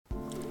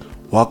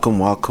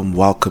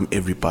Welcome,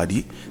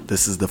 everybody.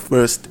 This is the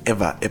first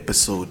ever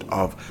episode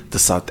of the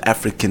South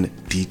African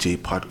DJ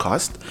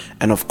podcast.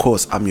 And of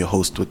course, I'm your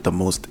host with the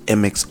most,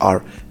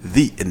 MXR,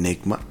 the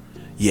Enigma.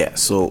 Yeah,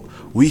 so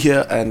we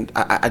here, and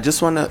I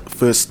just want to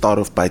first start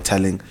off by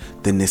telling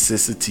the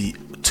necessity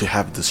to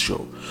have this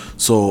show.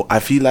 So I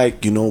feel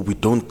like, we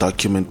don't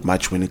document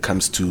much when it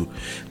comes to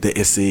the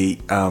SA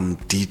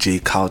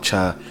DJ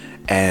culture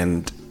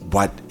and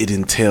what it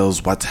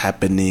entails, what's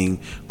happening,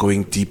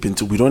 going deep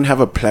into. We don't have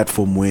a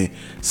platform where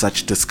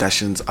such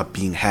discussions are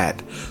being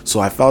had.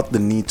 So I felt the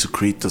need to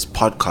create this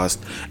podcast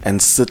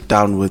and sit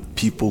down with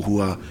people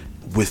who are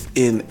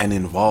within and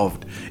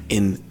involved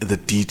in the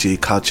DJ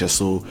culture.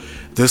 So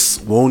this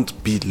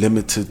won't be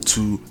limited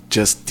to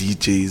just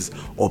DJs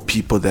or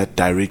people that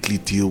directly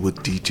deal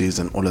with DJs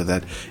and all of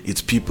that.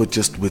 It's people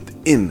just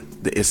within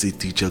the SA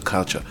DJ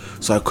culture.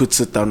 So I could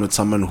sit down with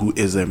someone who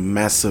is a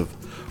massive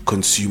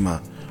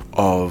consumer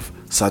of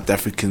South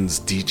Africans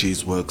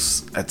DJs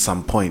works at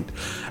some point.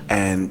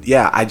 And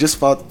yeah, I just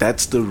felt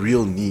that's the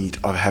real need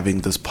of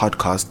having this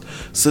podcast.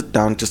 Sit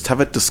down, just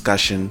have a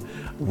discussion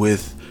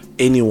with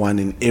anyone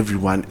and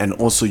everyone, and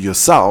also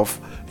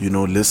yourself,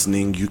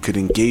 listening. You could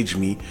engage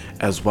me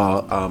as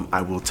well.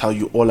 I will tell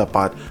you all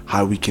about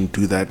how we can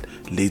do that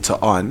later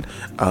on.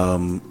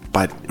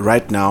 But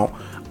right now,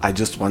 I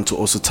just want to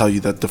also tell you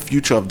that the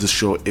future of this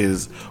show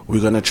is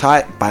we're going to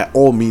try by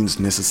all means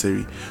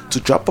necessary to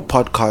drop a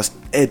podcast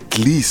at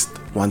least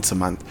once a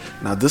month.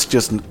 Now, this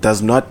just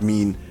does not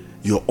mean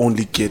you'll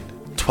only get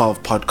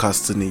 12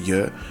 podcasts in a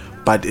year,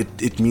 but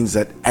it means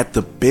that at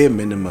the bare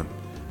minimum,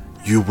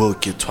 you will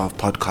get 12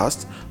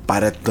 podcasts,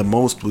 but at the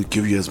most, we'll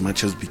give you as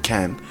much as we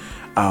can,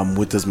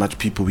 with as much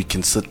people we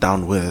can sit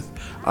down with,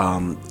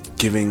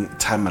 giving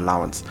time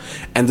allowance.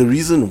 And the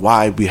reason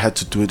why we had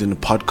to do it in a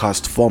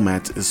podcast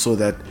format is so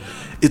that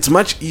it's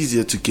much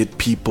easier to get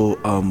people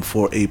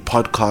for a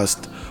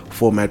podcast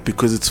format,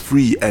 because it's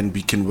free and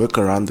we can work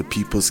around the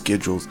people's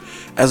schedules,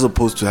 as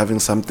opposed to having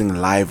something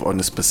live on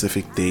a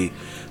specific day.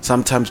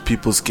 Sometimes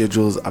people's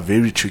schedules are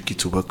very tricky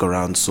to work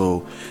around.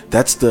 So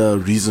that's the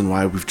reason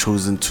why we've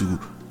chosen to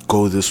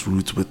go this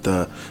route with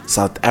the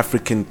South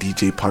African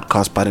DJ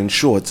podcast, but in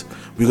short,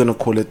 we're going to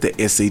call it the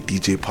SA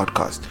DJ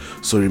podcast.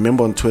 So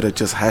remember, on Twitter,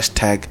 just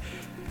hashtag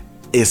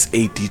SA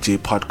DJ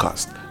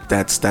podcast.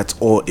 That's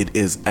all it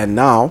is. And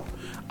now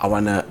I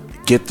want to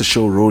get the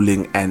show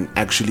rolling and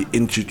actually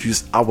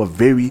introduce our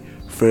very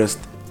first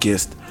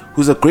guest,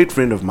 who's a great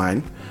friend of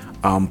mine,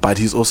 but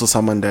he's also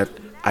someone that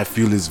I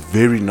feel is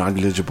very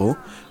knowledgeable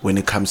when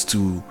it comes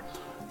to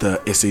the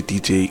SA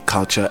DJ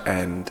culture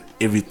and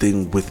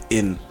everything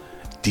within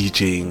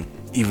DJing,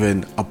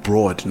 even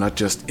abroad, not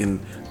just in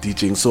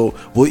DJing. So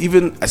we'll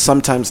even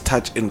sometimes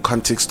touch in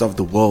context of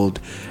the world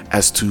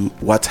as to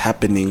what's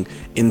happening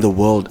in the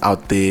world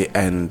out there,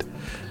 and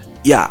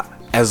yeah,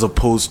 as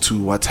opposed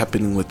to what's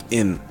happening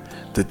within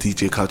the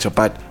DJ culture.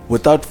 But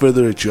without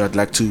further ado, I'd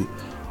like to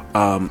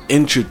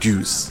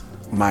introduce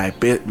my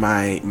best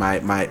mate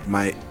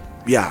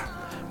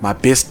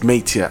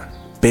here,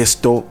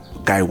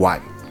 Besto Guy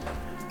One.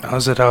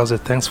 How's it?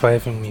 Thanks for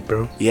having me,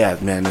 bro. Yeah,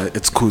 man,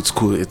 it's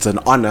cool. It's an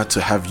honor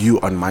to have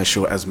you on my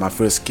show as my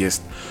first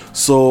guest.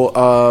 So,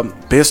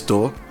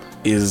 Besto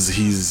is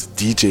his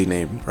DJ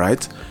name,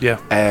 right? Yeah.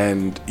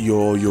 And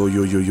your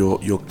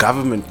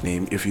government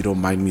name, if you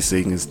don't mind me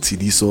saying, is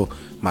Tidiso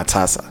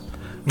Matasa,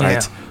 right?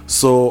 Yeah.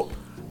 So,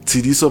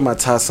 Tidiso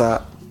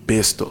Matasa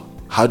Besto.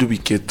 How do we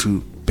get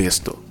to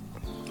Besto?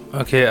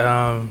 Okay,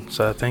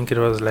 so I think it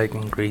was like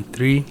in grade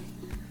 3,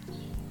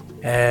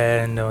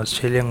 and I was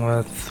chilling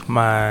with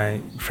my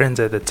friends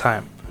at the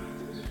time,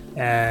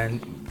 and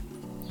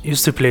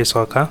used to play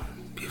soccer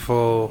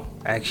before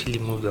I actually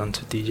moved on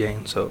to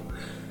DJing. So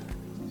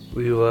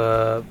we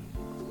were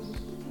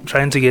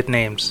trying to get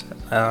names.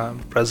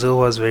 Brazil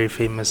was very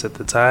famous at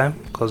the time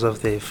because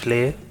of their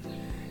flair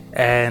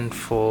and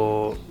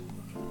for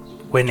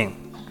winning.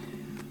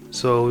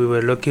 So we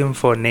were looking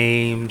for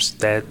names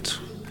that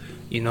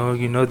you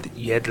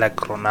had like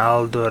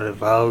Ronaldo,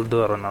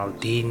 Rivaldo,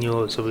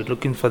 Ronaldinho. So we're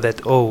looking for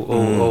that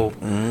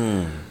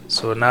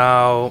So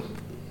now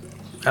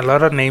a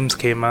lot of names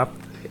came up,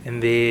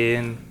 and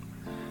then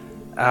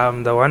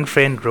the one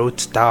friend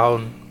wrote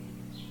down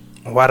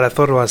what I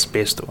thought was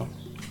Besto,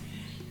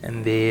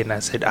 and then I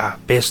said,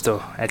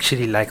 Besto, I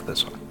actually like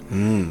this one.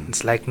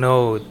 It's like,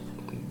 no,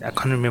 I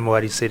can't remember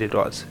what he said it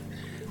was.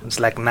 It's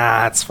like,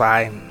 nah, it's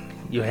fine,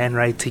 your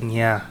handwriting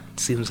here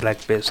seems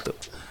like Besto,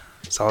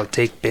 so I'll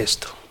take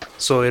Besto.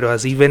 So it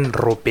was even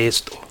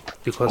Robesto,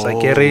 because I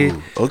carry.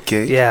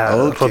 Okay. Yeah.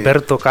 Okay.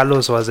 Roberto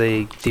Carlos was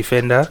a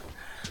defender.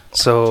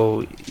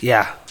 So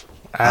yeah,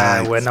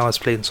 when I was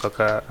playing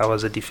soccer, I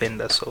was a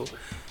defender. So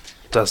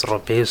it was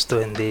Robesto,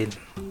 and then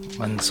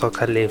when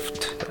soccer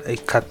left, I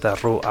cut the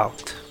row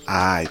out.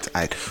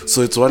 Alright.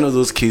 So it's one of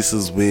those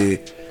cases where,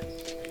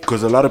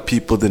 because a lot of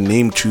people, the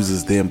name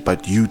chooses them,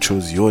 but you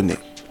chose your name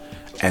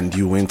and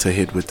you went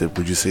ahead with it.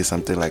 Would you say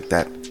something like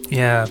that?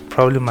 Yeah,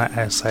 probably my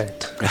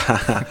eyesight.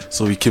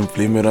 So we can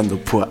blame it on the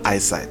poor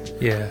eyesight.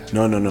 Yeah.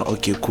 No.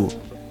 Okay, cool.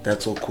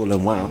 That's all cool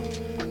and well.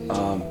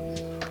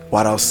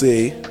 what I'll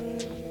say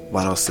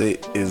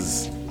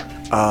is,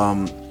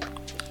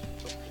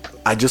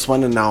 I just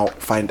want to now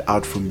find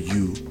out from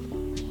you,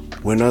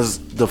 when was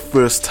the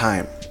first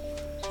time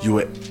you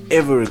were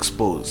ever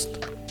exposed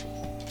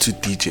to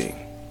DJing?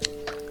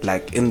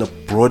 Like in the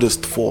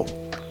broadest form,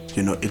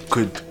 you know, it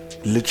could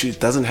literally, it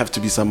doesn't have to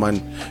be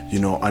someone, you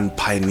know, on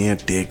pioneer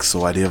decks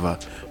or whatever,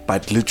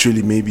 but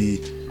literally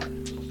maybe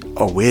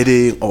a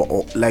wedding,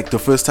 or like the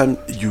first time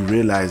you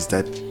realized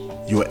that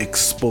you were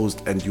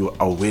exposed and you were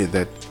aware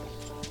that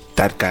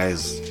that guy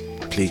is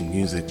playing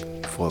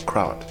music for a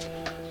crowd.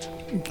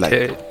 Like,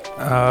 Okay.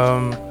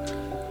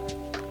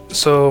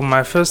 So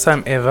my first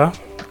time ever,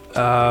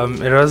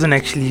 it wasn't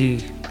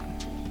actually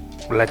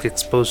like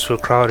exposed to a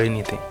crowd or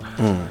anything.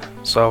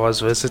 So I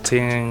was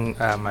visiting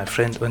my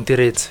friend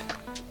Ontiret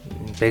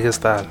in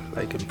Vegastar,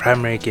 like in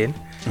primary again,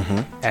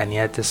 and he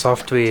had the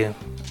software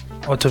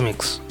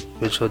Automix,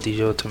 virtual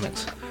DJ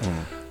Automix.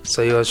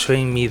 So he was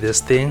showing me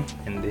this thing,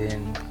 and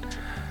then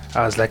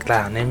I was like,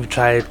 let me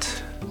try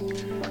it.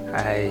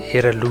 I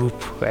hit a loop,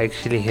 I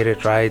actually hit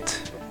it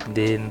right.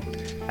 Then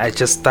I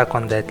just stuck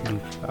on that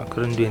loop. I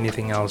couldn't do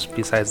anything else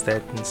besides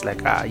that. And it's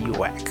like, you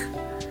whack.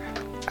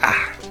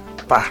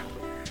 Bah.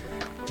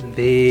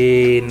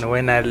 Then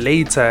when I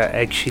later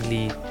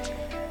actually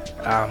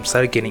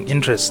started getting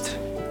interest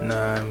in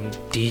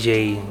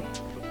DJing,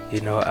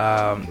 you know,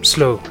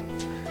 slow.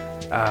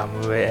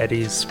 We were at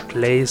his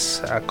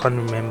place. I can't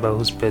remember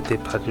whose birthday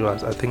party it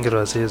was. I think it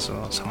was his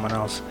or someone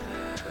else.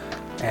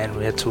 And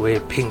we had to wear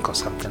pink or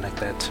something like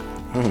that.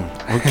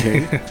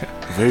 Okay.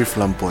 Very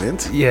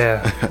flamboyant.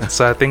 Yeah.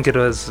 So I think it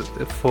was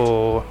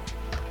for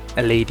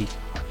a lady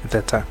at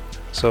that time.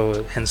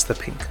 So hence the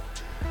pink.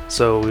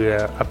 So we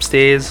were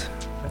upstairs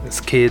as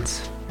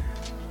kids,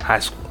 high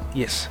school,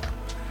 yes.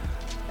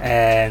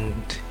 And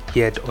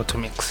he had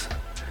Automix.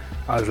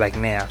 I was like,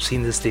 nah, I've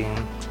seen this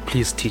thing.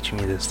 Please teach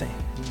me this thing.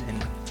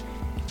 And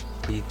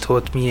he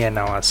taught me, and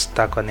I was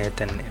stuck on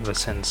it, and ever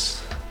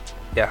since,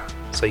 yeah.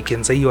 So you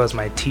can say he was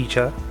my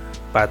teacher,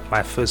 but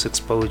my first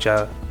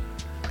exposure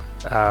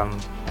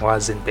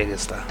was in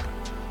Vegastar.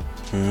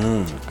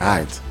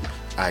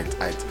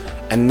 Right.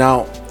 And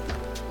now,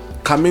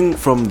 coming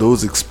from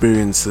those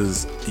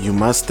experiences, you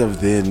must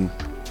have then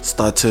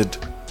started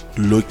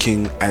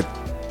looking at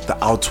the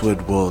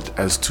outward world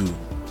as to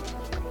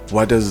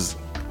what does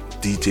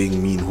DJing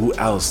mean? Who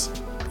else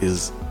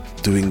is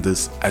doing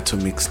this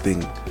Automix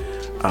thing,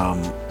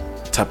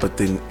 type of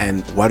thing?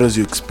 And what was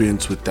your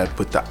experience with that,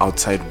 with the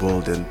outside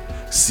world and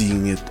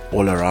seeing it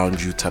all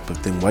around you, type of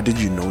thing? What did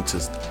you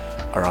notice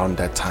around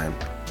that time?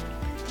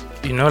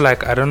 You know,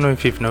 like, I don't know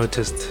if you've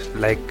noticed,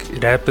 like,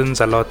 it happens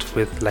a lot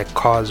with like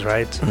cars,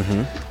 right?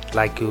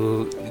 Like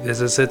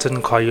there's a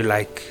certain car you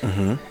like,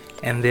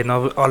 and then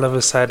all of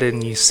a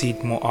sudden you see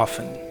it more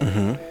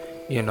often.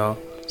 You know,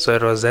 so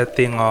it was that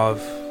thing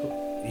of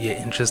you're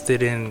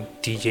interested in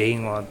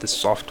DJing or the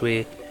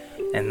software,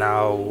 and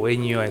now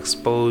when you're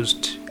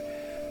exposed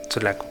to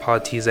like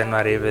parties and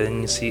whatever,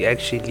 then you see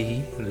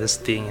actually this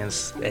thing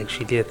is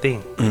actually a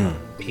thing.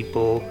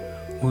 People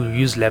who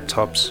use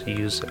laptops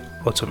use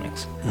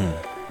Automix,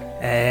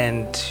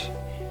 and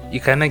you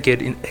kind of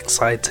get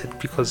excited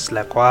because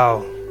like,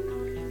 wow,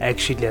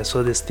 actually I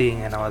saw this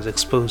thing and I was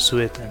exposed to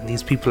it, and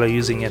these people are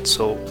using it,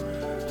 so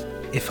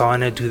if I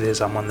want to do this,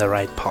 I'm on the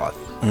right path.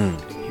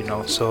 You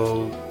know,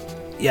 so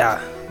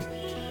yeah,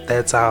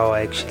 that's how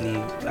I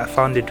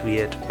found it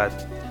weird, but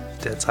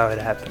that's how it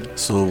happened.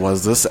 So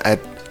was this at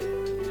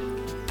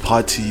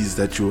parties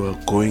that you were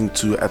going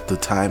to at the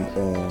time,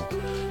 or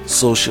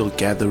social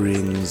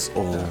gatherings,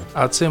 or?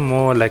 I'd say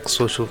more like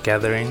social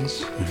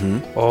gatherings,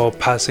 or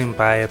passing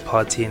by a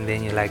party and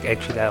then you're like,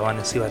 actually I want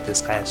to see what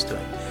this guy is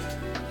doing.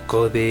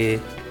 Go there,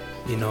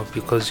 you know,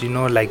 because you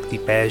know, like the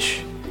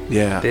bash,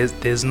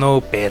 there's no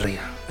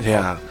barrier.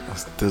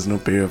 There's no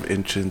barrier of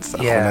entrance.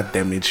 Yeah. Not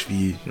damage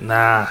fee.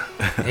 Nah,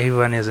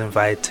 everyone is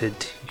invited.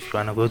 If you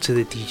want to go to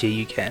the DJ,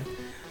 you can.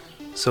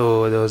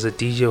 So there was a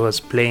DJ who was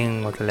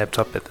playing with a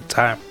laptop at the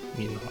time,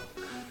 you know,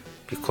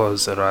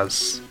 because it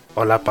was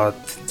all about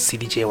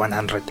CDJ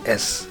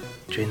 100S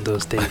during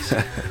those days.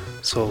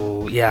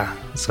 So yeah,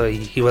 so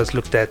he was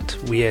looked at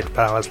weird,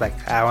 but I was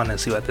like, I want to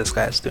see what this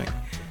guy is doing,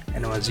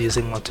 and I was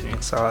using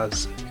Automix, so I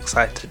was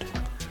excited.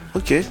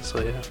 Okay. So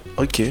yeah.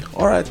 Okay.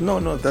 All right. No.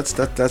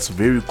 That's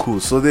very cool.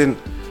 So then,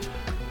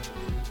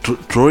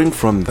 drawing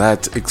from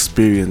that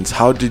experience,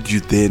 how did you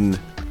then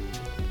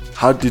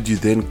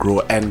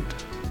grow? And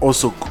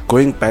also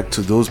going back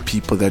to those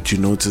people that you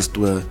noticed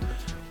were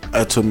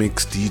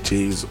Automix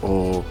DJs,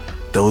 or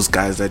those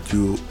guys that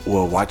you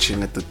were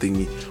watching at the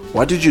thingy,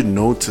 what did you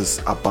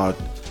notice about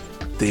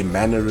their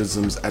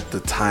mannerisms at the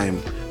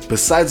time,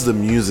 besides the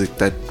music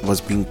that was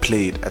being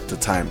played at the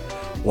time?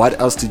 What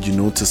else did you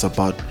notice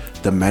about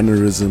the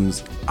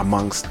mannerisms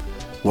amongst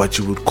what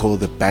you would call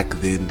the back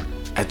then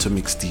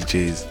Automix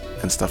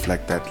DJs and stuff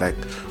like that? Like,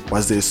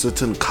 was there a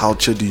certain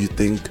culture, do you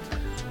think?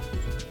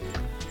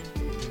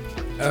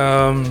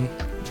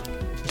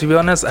 To be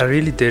honest, I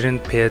really didn't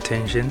pay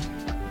attention,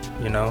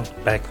 you know,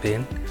 back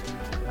then.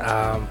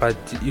 But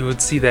you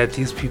would see that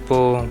these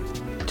people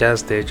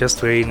just there,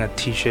 just wearing a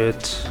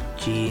t-shirt,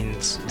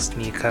 jeans,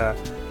 sneaker,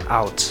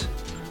 out.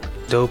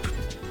 Dope,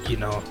 you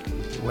know,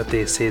 what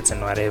they said and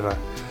whatever.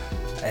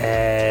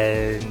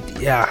 And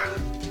yeah,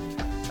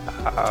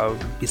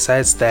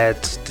 besides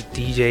that, the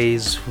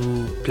DJs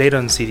who played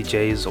on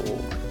CDJs or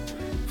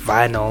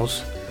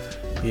vinyls,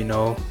 you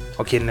know,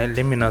 okay,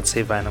 let me not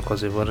say vinyl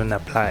because it wouldn't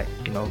apply,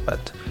 you know,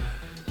 but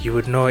you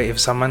would know if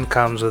someone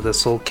comes with a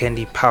Soul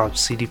Candy pouch,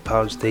 CD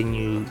pouch, then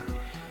you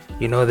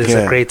know there's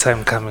a great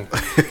time coming.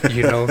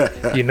 you know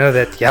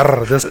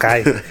that this guy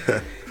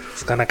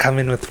is gonna come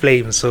in with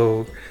flames.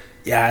 So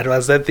yeah, it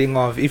was that thing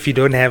of, if you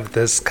don't have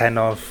this kind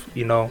of,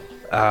 you know,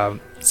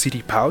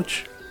 CD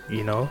pouch,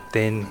 you know,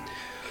 then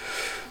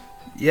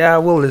yeah,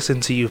 we'll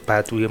listen to you,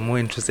 but we are more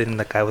interested in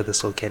the guy with the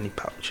Soul Candy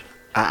pouch.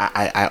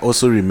 I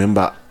also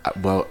remember,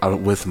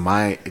 with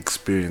my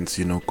experience,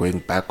 you know, going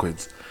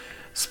backwards,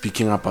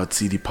 speaking about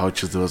CD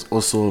pouches, there was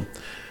also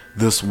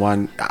this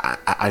one,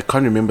 I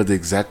can't remember the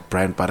exact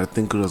brand, but I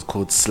think it was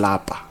called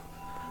Slapper.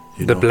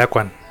 The black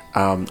one.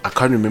 I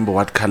can't remember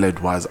what color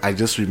it was. I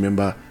just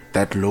remember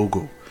that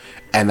logo.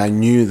 And I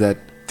knew that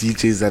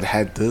DJs that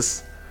had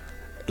this,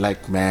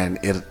 like, man,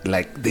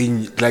 they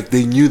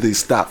knew their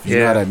stuff. You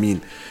know what I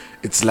mean?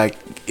 It's like,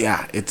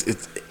 yeah,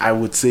 it's. I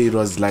would say it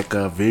was like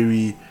a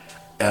very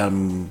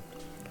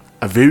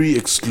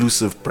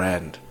exclusive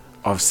brand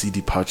of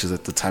CD pouches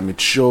at the time. It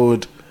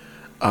showed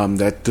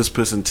that this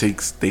person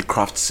takes their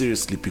craft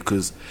seriously,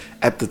 because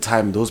at the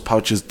time those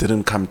pouches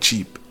didn't come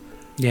cheap.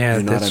 Yeah,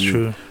 you know that's what I mean?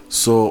 true.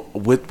 So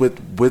with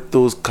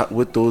those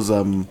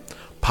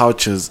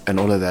pouches and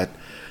all of that,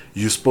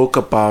 you spoke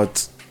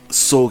about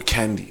Soul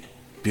Candy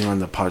being on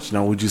the pouch.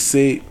 Now, would you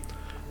say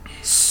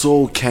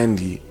Soul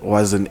Candy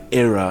was an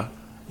era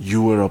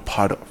you were a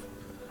part of,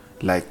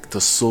 like the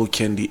Soul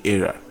Candy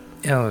era?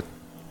 Yeah,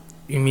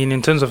 you mean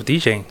in terms of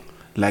DJing?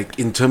 Like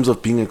in terms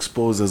of being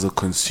exposed as a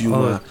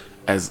consumer,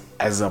 as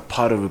a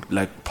part of it,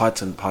 like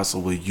part and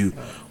parcel with you.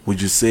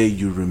 Would you say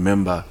you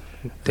remember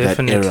that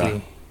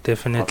era?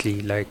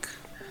 Definitely. Like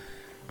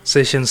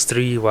Sessions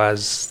 3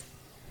 was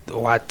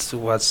what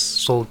was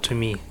sold to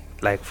me.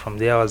 Like from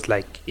there, I was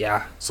like,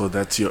 yeah. So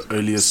that's your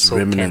earliest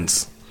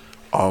remnants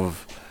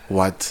of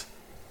what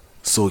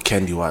Soul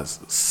Candy was,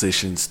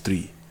 Sessions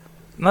 3.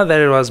 Not that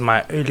it was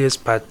my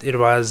earliest, but it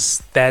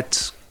was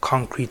that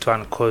concrete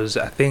one, because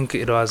I think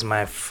it was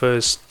my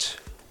first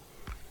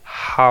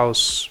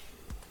house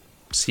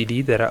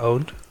CD that I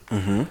owned.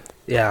 Mm-hmm.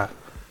 Yeah.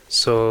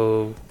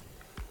 So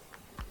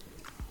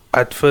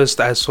at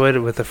first I saw it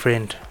with a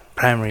friend,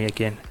 primary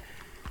again,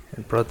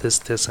 and brought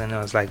this and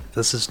I was like,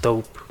 this is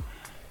dope.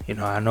 You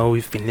know, I know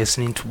we've been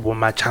listening to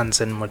Boma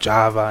Chance and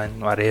Mojava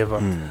and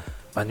whatever,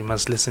 but you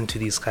must listen to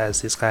these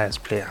guys. These guys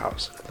play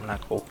house. I'm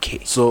like, okay.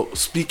 So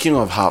speaking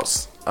of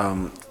house,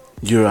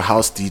 you're a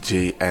house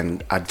DJ,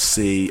 and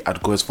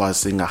I'd go as far as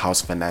saying a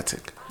house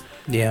fanatic.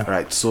 Yeah.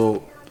 Right.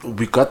 So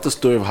we got the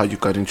story of how you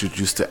got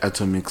introduced to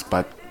Atomix,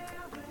 but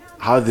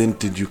how then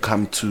did you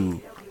come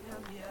to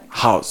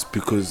house?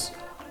 Because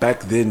back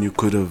then you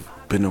could have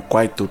been a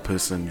Kwaito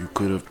person. You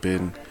could have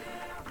been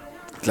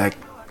like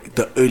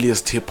the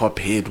earliest hip hop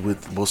head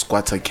with Bo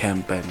Squatter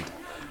Camp and,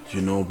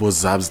 you know, Bo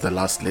Zab's The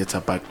Last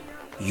Letter, but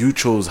you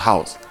chose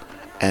house.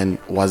 And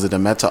was it a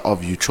matter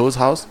of you chose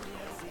house,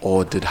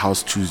 or did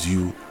house choose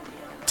you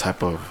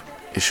type of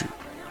issue?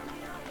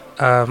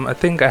 I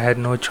think I had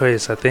no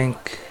choice. I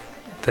think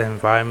the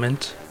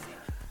environment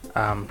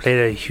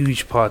played a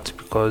huge part,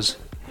 because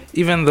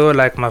even though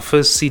like my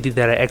first CD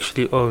that I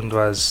actually owned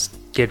was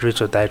Get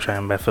Rich or Die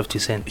Trying by 50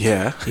 Cent.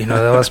 Yeah. You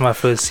know, that was my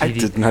first CD. I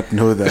did not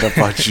know that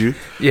about you.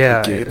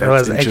 Yeah, okay, that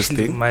was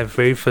actually my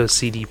very first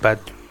CD, but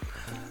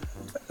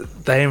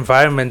the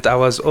environment, I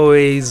was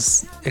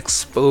always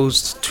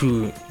exposed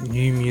to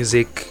new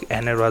music,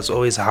 and it was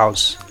always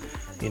house.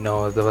 You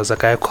know, there was a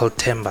guy called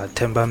Temba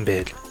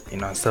Mbele, you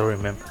know, I still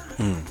remember.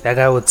 That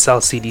guy would sell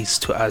CDs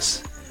to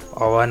us.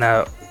 Or when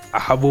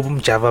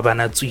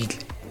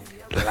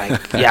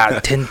like, yeah,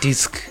 10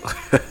 disc,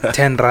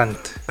 10 rand,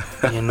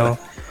 you know.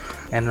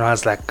 And I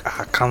was like,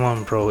 come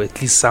on, bro,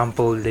 at least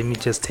sample, let me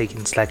just take it.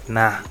 It's like,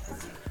 nah.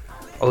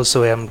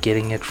 Also, where I'm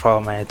getting it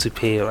from, I had to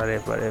pay or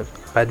whatever.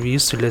 But we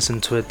used to listen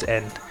to it,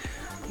 and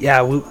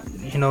yeah, we,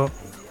 you know,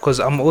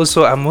 because I'm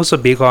also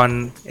big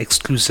on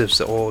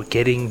exclusives or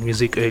getting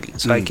music early.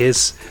 So I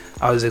guess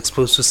I was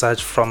exposed to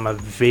such from a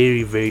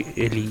very, very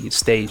early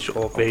stage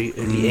or very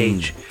early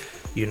age,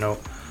 you know.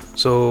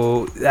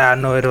 So yeah,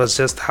 no, it was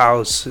just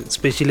house,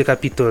 especially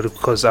Pitori,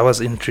 because I was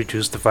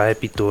introduced via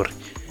Pitori.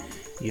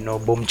 You know,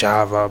 Bom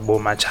Java,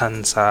 Boma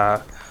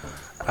Chansa,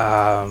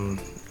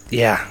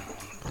 yeah,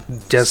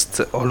 just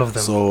all of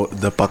them. So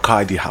the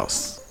Bacardi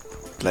house,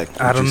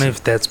 like, I don't know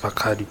if that's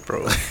Bacardi,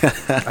 bro.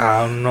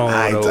 I don't know.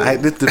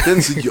 It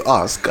depends who you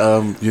ask.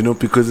 You know,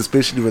 because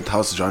especially with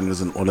house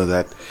genres and all of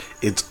that,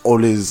 it's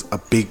always a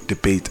big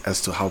debate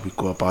as to how we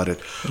go about it.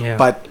 Yeah.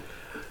 But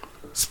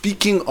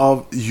speaking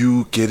of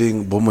you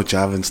getting Bomo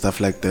Java and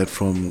stuff like that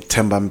from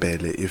Temba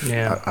Mbele, if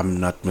I'm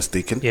not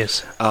mistaken.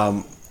 Yes.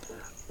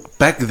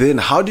 Back then,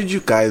 how did you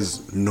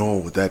guys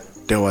know that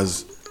there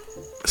was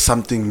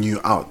something new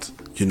out?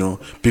 you know,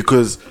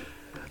 because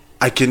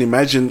I can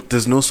imagine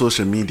there's no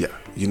social media.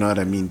 You know what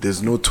I mean?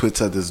 There's no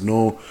Twitter, there's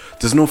no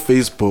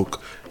Facebook,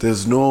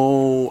 there's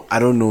no, I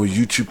don't know,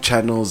 YouTube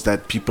channels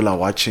that people are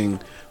watching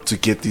to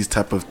get these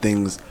type of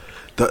things.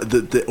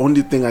 The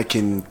only thing I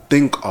can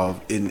think of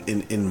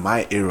in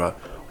my era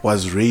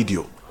was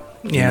radio.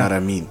 You know what I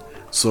mean?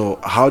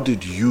 So how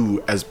did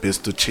you, as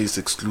Besto, chase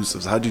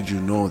exclusives? How did you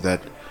know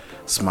that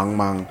Smang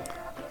Mang,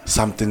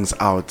 something's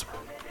out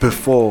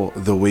before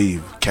the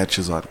wave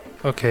catches on?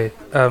 Okay,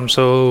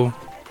 so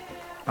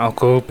I'll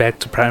go back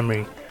to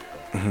primary.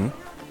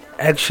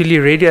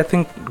 Actually, I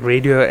think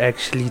radio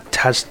actually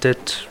touched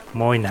it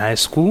more in high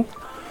school.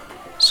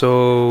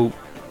 So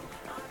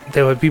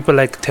there were people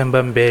like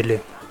Themba Mbele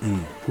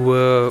who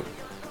were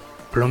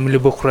Blomile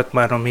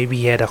Grootman, or maybe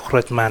he had a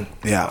Grootman.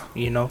 Yeah.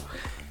 You know,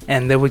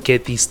 and they would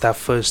get these stuff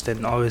first,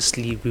 and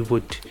obviously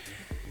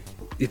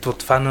it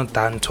would funnel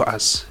down to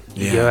us.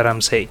 You hear what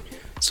I'm saying?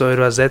 So it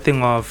was that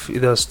thing of,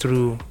 it was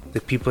through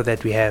the people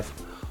that we have.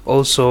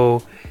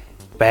 Also,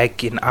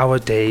 back in our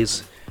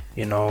days,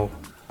 you know,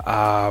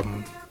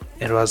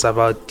 it was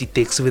about the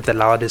takes with the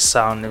loudest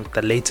sound, with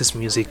the latest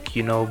music,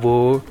 you know,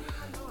 Bo,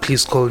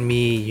 Please Call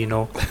Me, you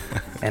know,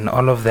 and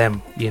all of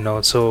them, you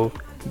know. So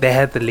they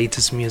had the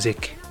latest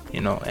music, you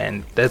know,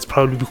 and that's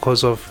probably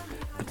because of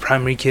the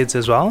primary kids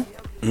as well.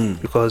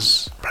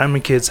 Because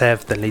primary kids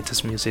have the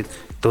latest music.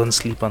 Don't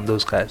sleep on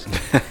those guys.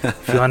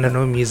 If you want to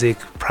know music,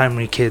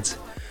 primary kids.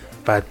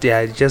 But yeah,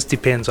 it just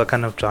depends what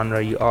kind of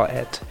genre you are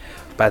at.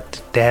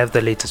 But they have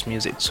the latest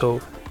music.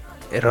 So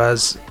it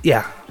was,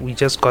 we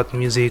just got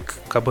music.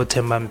 Kabo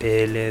Themba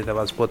Mbele, there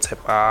was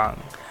Botsepang.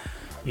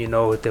 You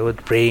know, they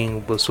would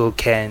bring Bosoul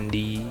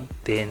Candy.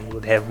 Then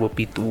would have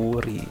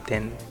Bopituri.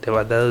 Then there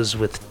were those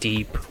with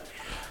Deep.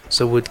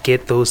 So we'd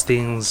get those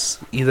things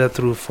either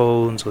through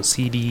phones or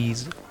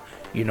CDs.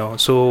 You know,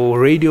 so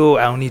radio,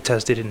 I only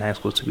tested in high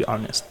school, to be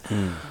honest.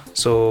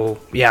 So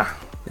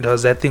it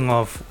was that thing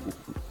of,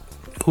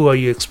 who are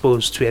you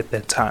exposed to at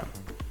that time,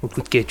 who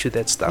could get you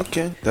that stuff.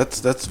 Okay,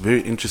 that's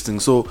very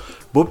interesting. So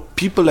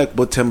people like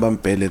Themba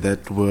Mbele,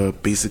 that were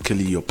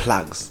basically your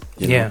plugs,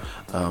 you know?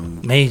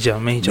 Major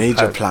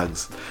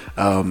plugs.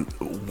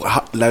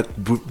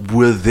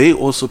 Were they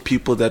also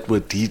people that were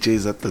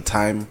DJs at the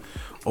time,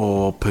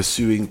 or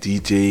pursuing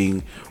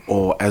DJing,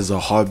 or as a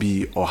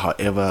hobby, or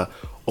however?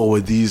 Or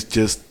were these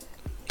just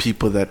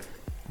people that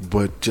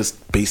were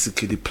just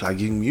basically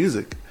plugging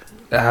music?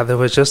 They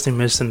were just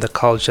immersed in the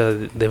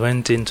culture. They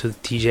went into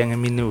DJing. I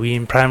mean, we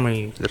in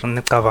primary,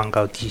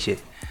 DJ,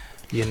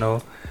 you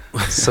know.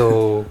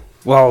 So,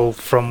 well,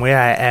 from where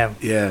I am,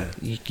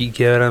 you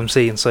get what I'm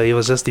saying. So it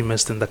was just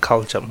immersed in the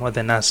culture more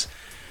than us,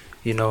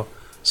 you know.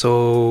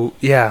 So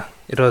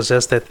it was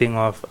just that thing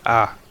of,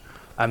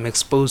 I'm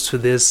exposed to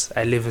this.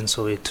 I live in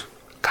Soweto.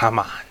 Come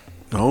on.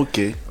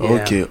 Okay.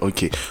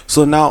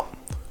 So now,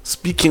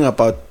 speaking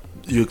about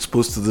you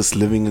exposed to this,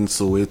 living in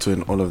Soweto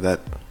and all of that,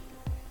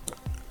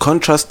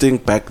 contrasting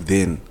back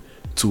then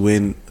to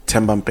when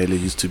Themba Mbele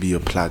used to be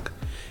your plug,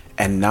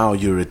 and now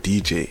you're a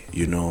DJ,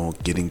 you know,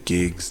 getting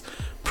gigs,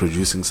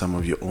 producing some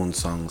of your own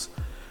songs,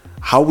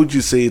 how would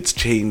you say it's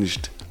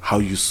changed how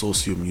you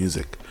source your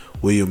music,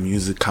 where your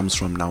music comes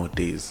from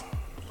nowadays?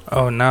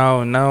 Oh,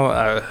 now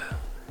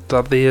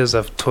throughout the years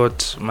I've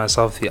taught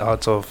myself the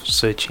art of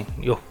searching.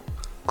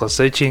 Because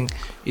searching,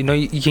 you know,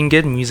 you can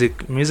get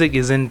music. Music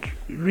isn't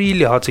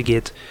really hard to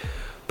get,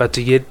 but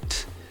to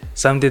get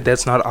something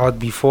that's not out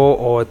before,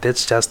 or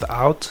that's just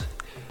out,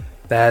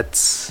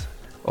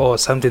 or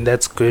something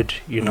that's good,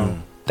 you know,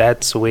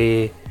 that's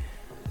where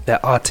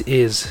the art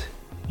is,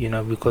 you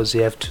know, because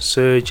you have to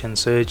search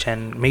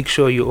and make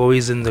sure you're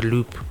always in the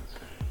loop,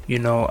 you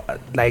know.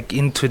 Like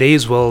in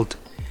today's world,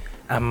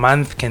 a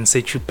month can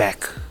set you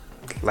back,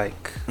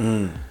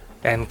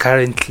 and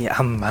currently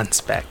I'm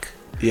months back.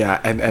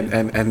 Yeah,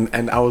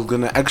 and I was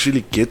gonna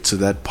actually get to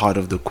that part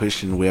of the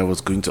question, where I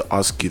was going to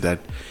ask you that,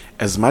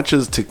 as much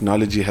as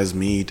technology has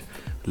made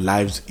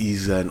lives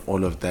easier and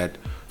all of that,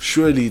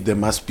 surely there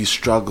must be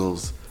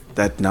struggles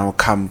that now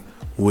come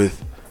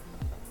with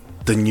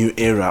the new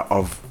era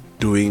of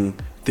doing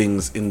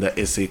things in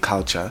the SA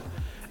culture,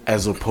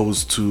 as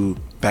opposed to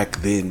back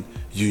then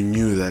you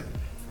knew that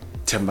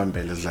Themba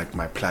Mbele is like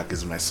my plug,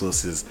 is my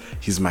sources,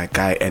 he's my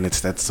guy, and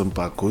it's that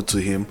simple. I go to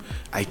him,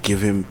 I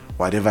give him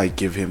whatever I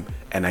give him,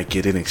 and I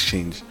get in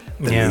exchange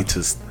the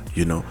latest,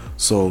 you know.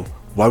 So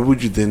what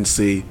would you then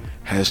say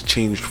has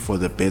changed for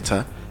the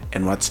better,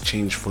 and what's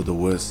changed for the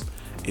worse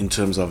in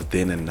terms of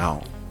then and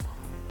now?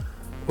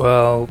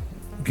 Well,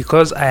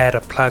 because I had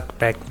a plug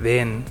back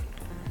then,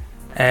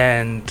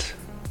 and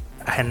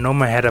I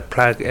normally had a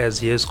plug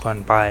as years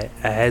gone by,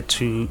 I had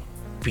to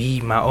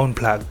be my own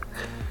plug.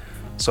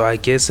 So I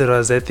guess it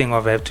was that thing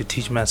of, I have to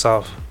teach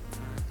myself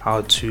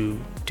how to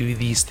do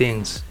these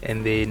things,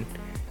 and then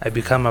I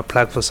become a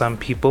plug for some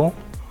people,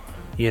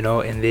 you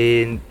know. And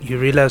then you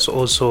realize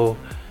also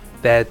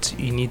that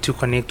you need to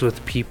connect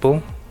with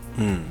people,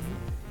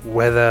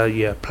 whether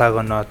you're a plug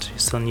or not. You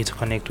still need to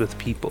connect with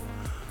people,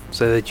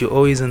 so that you're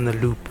always in the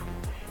loop.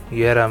 You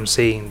get what I'm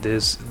saying?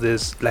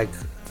 There's like,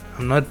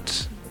 I'm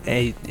not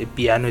a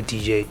piano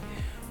DJ.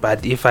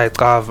 But if I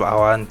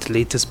want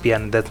latest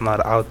piano that's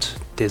not out,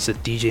 there's a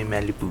DJ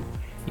Malibu.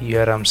 You hear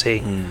what I'm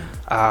saying?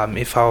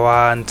 If I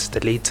want the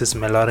latest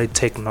melodic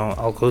techno,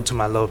 I'll go to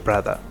my little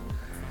brother.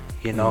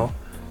 You know,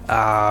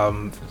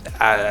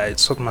 I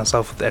sort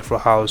myself with Afro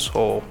House,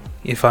 or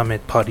if I'm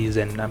at parties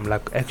and I'm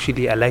like,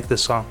 actually, I like the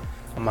song,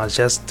 I must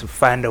just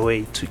find a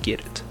way to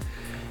get it.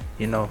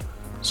 You know,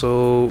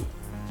 so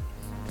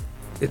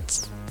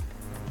it's,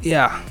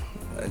 yeah,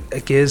 I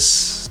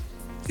guess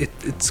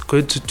it's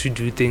good to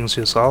do things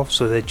yourself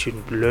so that you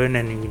learn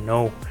and you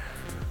know,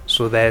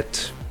 so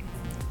that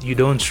you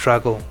don't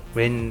struggle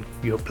when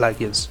your plug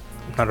is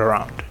not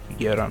around. You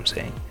get what I'm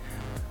saying?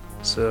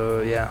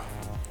 So yeah.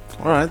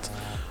 All right.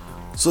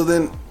 So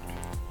then,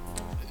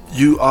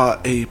 you are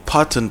a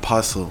part and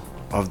parcel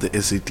of the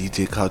SA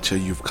DJ culture.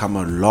 You've come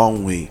a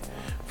long way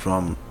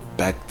from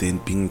back then,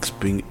 being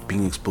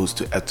exposed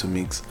to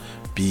Atomix,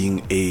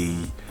 being a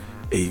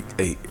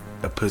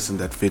person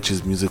that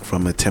fetches music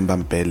from a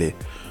Tembambele.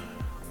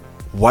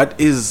 What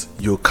is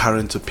your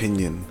current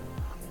opinion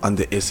on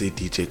the SA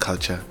DJ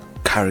culture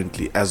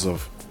currently, as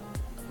of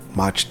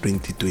March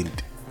 2020?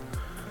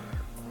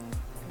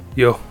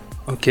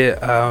 Okay.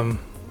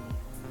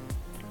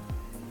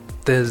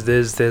 There's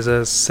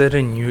a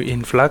certain new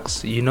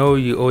influx. You know,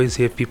 you always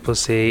hear people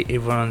say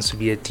everyone wants to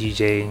be a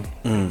DJ.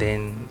 And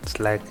then it's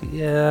like,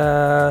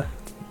 yeah,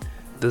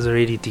 there's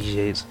already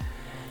DJs.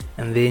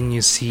 And then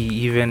you see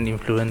even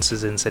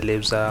influencers and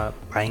celebs are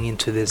buying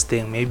into this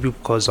thing, maybe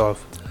because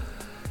of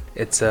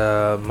it's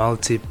a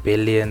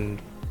multi-billion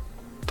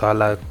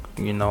dollar,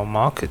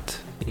 market,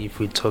 if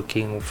we're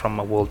talking from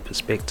a world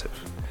perspective.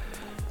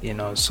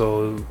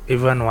 So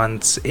everyone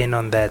wants in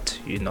on that.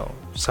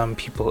 Some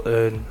people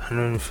earn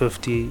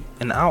 150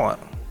 an hour.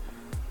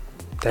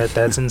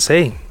 That's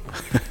insane.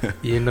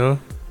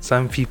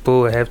 Some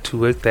people have to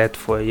work that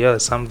for a year.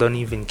 Some don't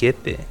even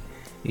get there.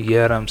 You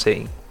get what I'm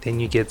saying? Then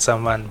you get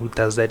someone who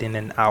does that in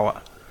an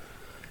hour,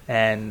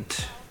 and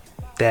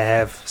they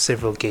have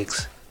several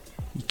gigs.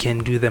 You can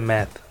do the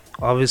math.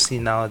 Obviously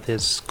now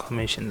there's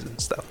commissions and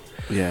stuff.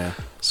 Yeah.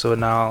 So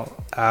now,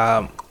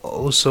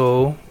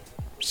 so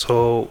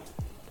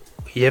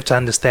you have to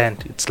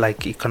understand, it's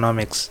like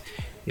economics.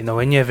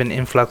 When you have an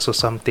influx or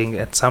something,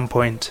 at some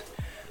point,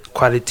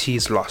 quality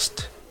is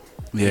lost.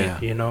 Yeah.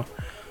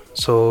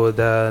 So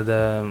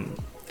the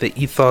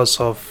ethos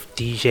of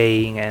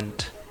DJing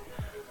and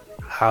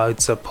how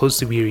it's supposed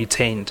to be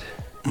retained,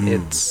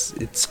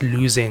 it's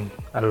losing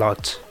a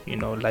lot.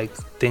 Like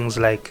things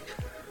like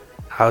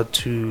how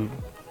to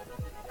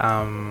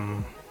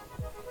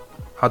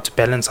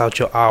balance out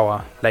your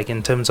hour, like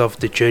in terms of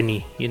the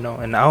journey.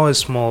 An hour is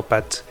small,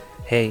 but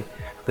hey,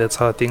 that's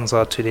how things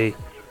are today.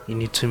 You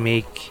need to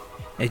make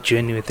a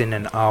journey within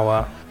an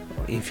hour.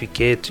 If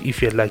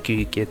you're lucky,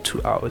 you get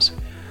 2 hours.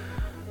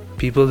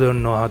 People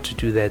don't know how to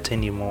do that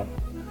anymore.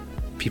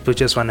 People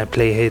just want to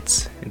play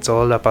hits. It's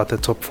all about the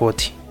top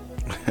 40.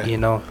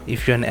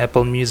 If you're on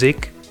Apple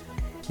Music,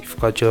 you've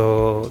got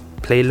your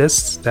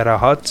playlists that are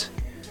hot.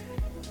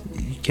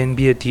 You can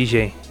be a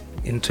DJ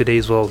in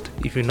today's world.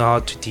 If you know how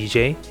to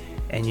DJ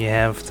and you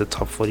have the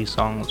top 40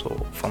 songs or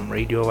from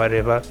radio or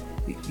whatever,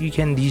 you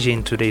can DJ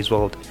in today's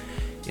world.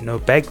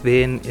 Back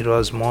then it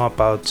was more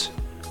about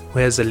who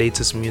has the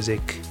latest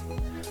music,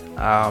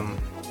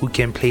 who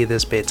can play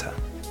this better.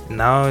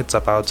 Now it's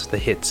about the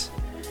hits,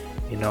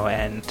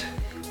 and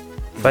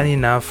funny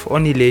enough,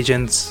 only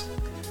legends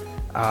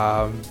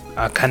are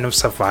kind of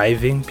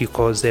surviving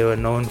because they were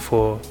known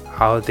for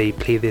how they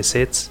play their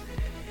sets.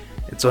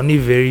 It's only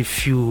very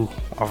few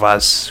of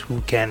us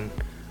who can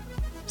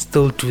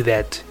still do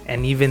that,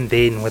 and even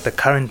then with the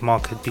current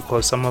market,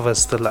 because some of us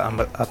still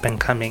are up and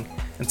coming,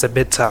 it's a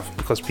bit tough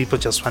because people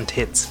just want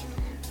hits,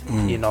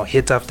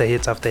 hit after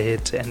hit after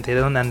hit, and they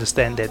don't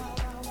understand that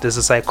there's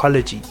a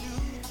psychology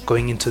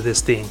going into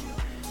this thing.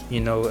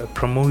 A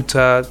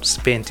promoter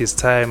spent his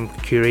time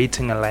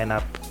curating a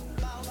lineup,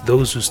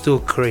 those who still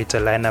create a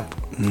lineup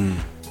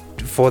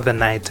for the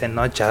night, and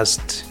not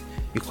just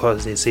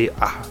because they say,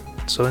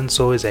 so and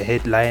so is a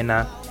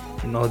headliner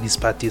in all these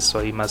parties, so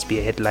he must be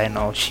a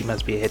headliner or she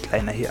must be a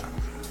headliner here.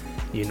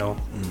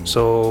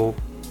 So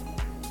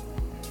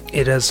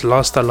it has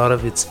lost a lot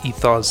of its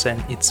ethos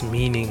and its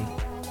meaning,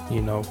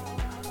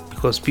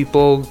 because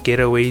people get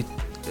away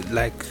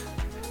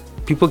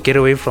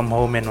from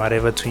home and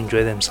whatever to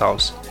enjoy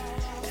themselves,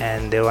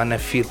 and they want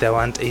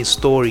a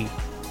story.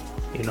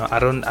 I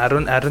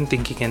don't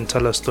think you can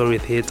tell a story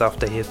with hit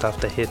after hit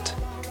after hit.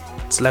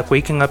 It's like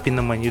waking up in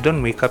the morning. You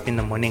don't wake up in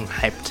the morning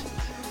hyped,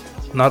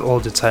 not all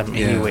the time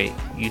anyway.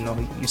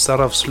 You start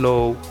off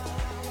slow,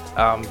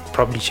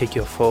 probably check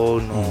your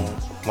phone or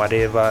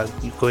whatever,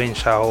 you go and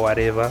shower,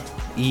 whatever,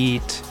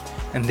 eat,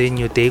 and then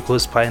your day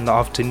goes by. In the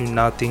afternoon,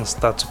 now things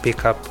start to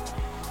pick up.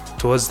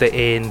 Towards the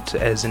end,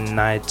 as in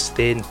night,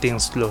 then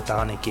things slow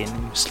down again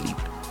and you sleep.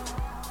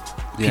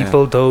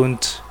 People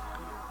don't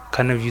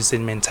kind of use that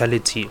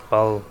mentality.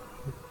 Well,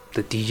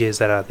 the DJs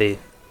that are there,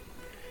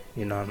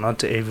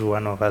 not every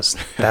one of us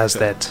does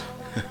that.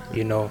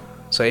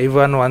 So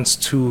everyone wants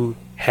to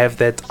have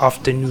that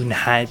afternoon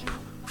hype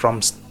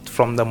from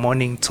the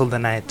morning till the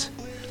night,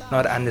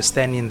 not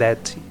understanding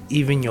that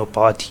even your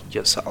body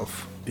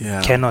yourself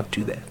cannot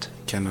do that.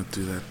 Cannot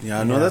do that.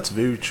 Yeah, no, that's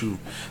very true.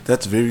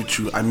 That's very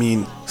true. I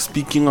mean,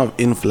 speaking of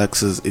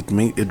influxes, it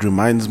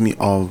reminds me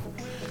of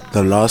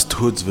the last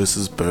Hoods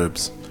versus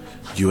Burbs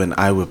you and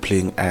I were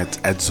playing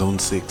at Zone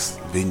 6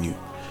 venue.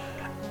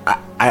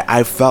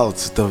 I felt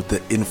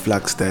the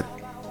influx that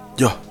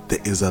there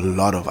is a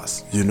lot of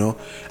us, you know.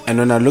 And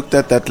when I looked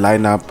at that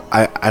lineup,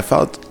 I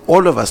felt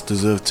all of us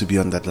deserved to be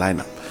on that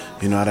lineup.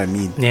 You know what I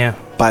mean? Yeah.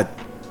 But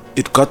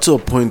it got to a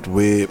point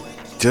where,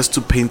 just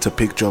to paint a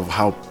picture of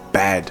how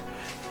bad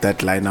that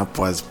lineup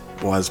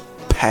was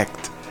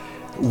packed,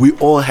 we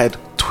all had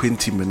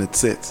 20-minute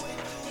sets.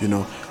 You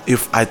know,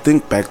 if I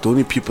think back, the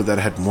only people that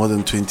had more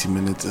than 20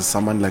 minutes is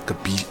someone like a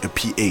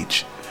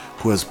PH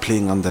who was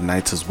playing on the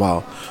night as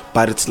well.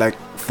 But it's like,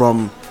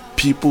 from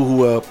people who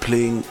were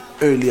playing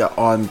earlier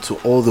on to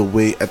all the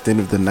way at the end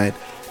of the night,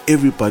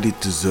 everybody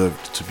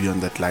deserved to be on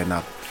that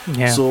lineup.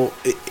 Yeah. So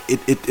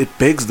it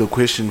begs the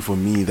question for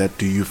me, that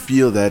do you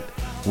feel that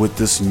with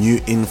this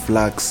new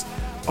influx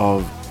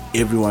of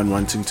everyone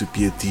wanting to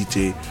be a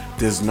DJ,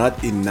 there's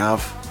not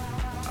enough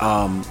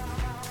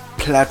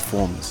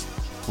platforms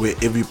where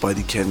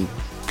everybody can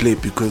play?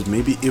 Because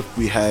maybe if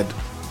we had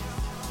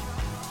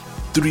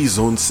 3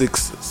 Zone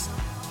 6s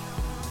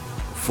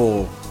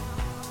for,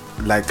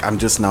 like, I'm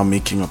just now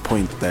making a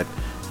point that,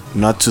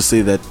 not to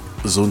say that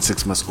Zone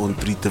 6 must own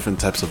 3 different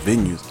types of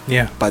venues,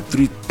 but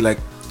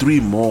 3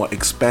 more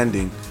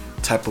expanding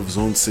type of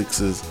Zone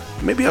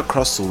 6s, maybe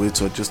across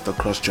Soweto or just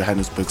across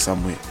Johannesburg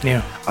somewhere,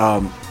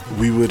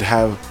 we would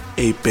have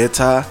a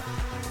better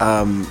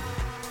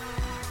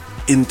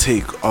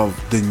intake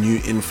of the new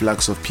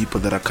influx of people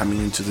that are coming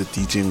into the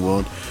DJing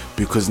world.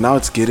 Because now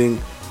it's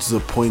getting to the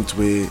point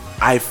where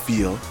I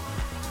feel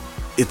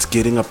it's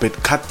getting a bit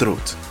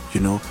cutthroat, you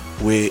know,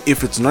 where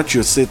if it's not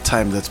your set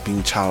time that's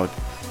being chowed,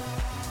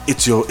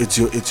 it's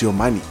your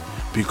money.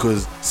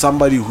 Because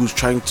somebody who's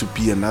trying to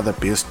be another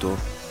Besto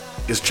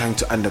is trying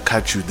to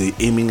undercut you. They're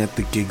aiming at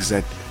the gigs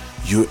that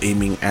you're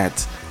aiming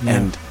at,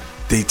 and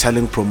they're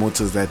telling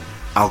promoters that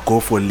I'll go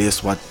for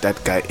less what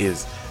that guy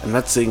is. I'm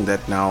not saying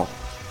that now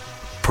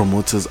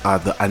promoters are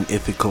the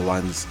unethical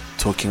ones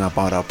talking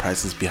about our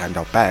prices behind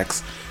our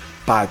backs,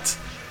 but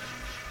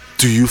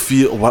do you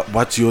feel,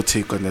 what's your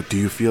take on that? Do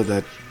you feel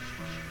that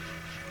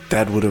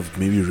would have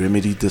maybe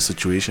remedied the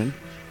situation?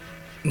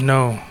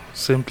 No,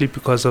 simply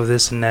because of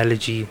this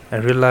analogy.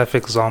 A real life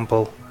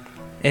example.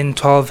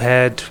 N12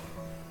 had,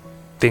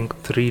 I think,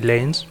 3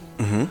 lanes.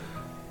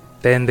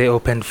 Then they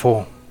opened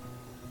 4.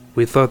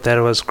 We thought that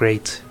was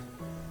great.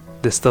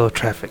 There's still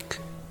traffic.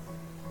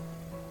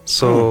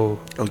 So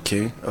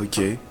okay.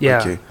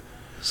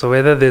 So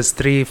whether there's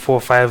 3, 4,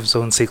 5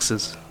 Zone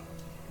 6s,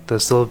 there'll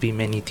still be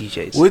many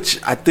DJs. Which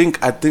I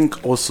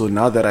think also,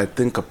 now that I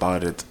think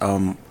about it,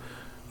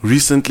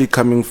 recently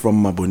coming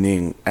from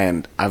Maboneng,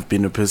 and I've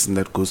been a person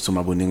that goes to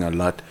Maboneng a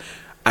lot,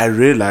 I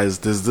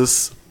realized there's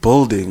this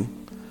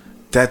building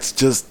that's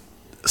just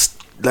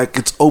like,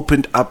 it's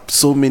opened up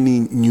so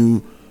many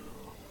new,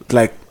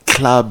 like,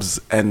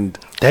 clubs and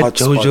that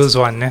JoJo's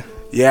one, eh?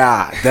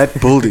 Yeah, that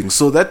building.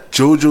 So that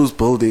JoJo's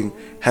building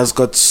has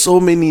got so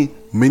many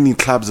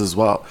clubs as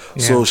well.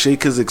 So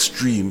Shakers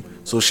Extreme.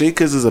 So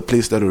Shakers is a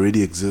place that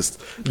already exists.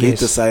 They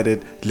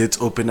decided,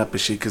 let's open up a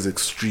Shakers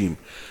Extreme.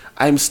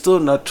 I'm still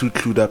not too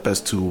clued up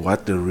as to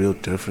what the real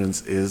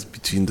difference is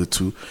between the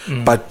two.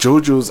 But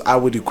JoJo's, I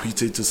would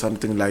equate it to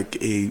something like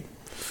a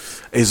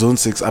Zone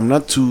 6. I'm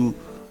not too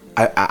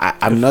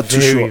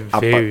sure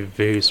about,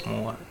 very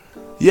small one.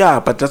 Yeah,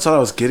 but that's what I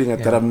was getting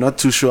at, that I'm not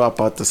too sure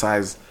about the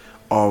size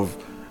of,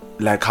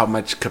 like, how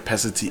much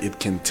capacity it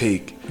can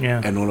take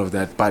and all of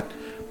that. But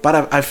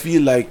I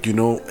feel like, you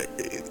know,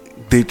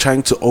 they're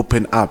trying to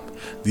open up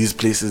these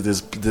places.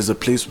 There's a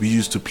place we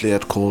used to play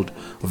at called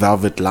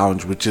Velvet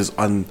Lounge, which is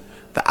on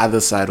the other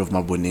side of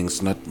Maboneng.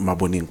 It's not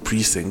Maboneng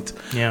precinct.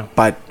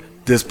 But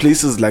there's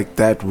places like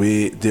that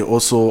where they're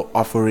also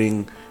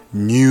offering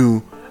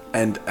new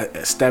and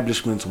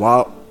establishments,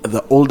 while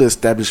the older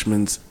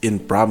establishments in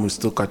Bram, we've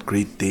still got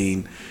Great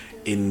Dane.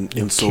 In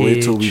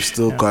Soweto, we've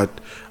still got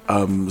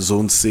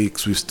Zone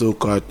 6, we've still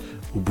got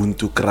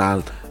Ubuntu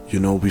Kral, you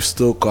know, we've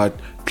still got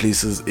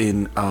places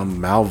in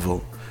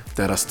Malville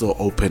that are still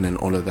open and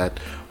all of that.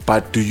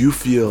 But do you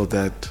feel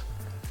that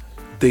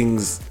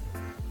things,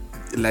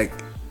 like,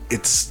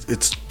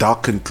 it's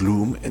dark and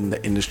gloom in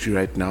the industry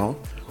right now,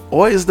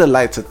 or is there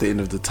light at the end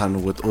of the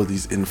tunnel with all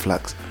these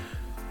influx?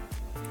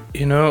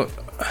 You know,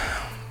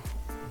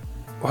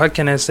 what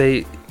can I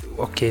say?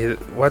 Okay,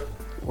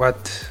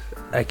 what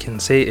I can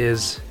say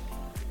is,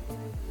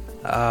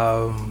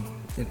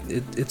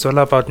 it's all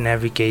about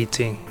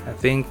navigating. I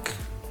think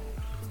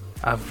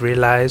I've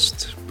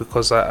realized,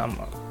 because I'm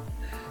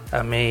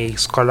a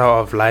scholar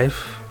of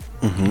life,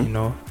 you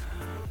know,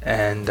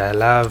 and I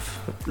love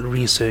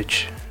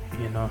research,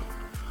 you know.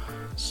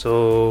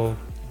 So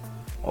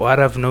what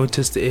I've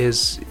noticed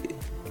is,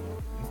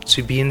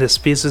 to be in the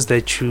spaces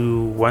that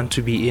you want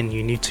to be in,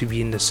 you need to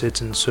be in the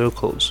certain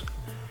circles.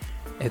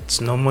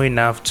 it's no more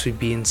enough to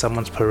be in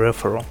someone's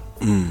peripheral.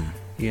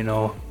 You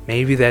know,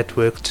 maybe that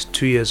worked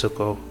 2 years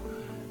ago.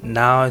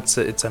 Now it's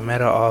a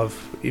matter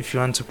of, if you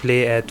want to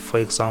play at, for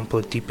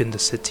example, Deep in the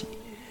City,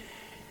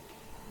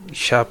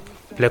 Sharp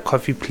Black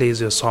Coffee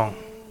plays your song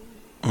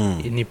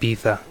in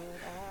Ibiza.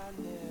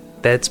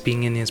 That's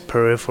being in his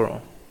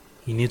peripheral.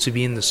 You need to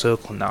be in the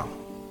circle now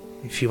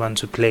if you want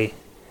to play.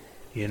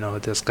 You know,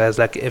 there's guys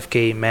like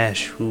FK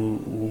Mash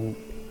who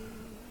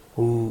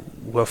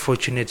were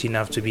fortunate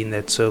enough to be in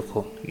that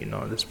circle. You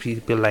know, there's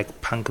people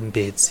like Punk and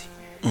Betsy,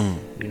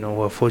 you know,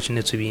 who are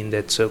fortunate to be in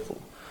that circle.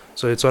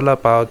 So it's all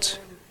about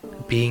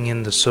being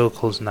in the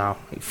circles now,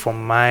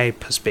 from my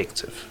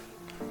perspective.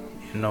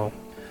 You know,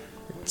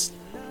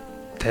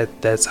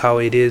 that's how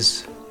it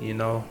is. You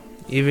know,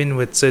 even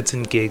with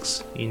certain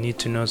gigs, you need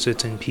to know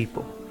certain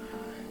people,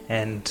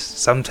 and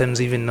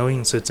sometimes even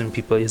knowing certain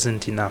people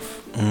isn't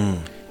enough.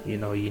 You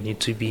know, you need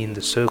to be in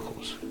the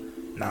circles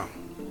now.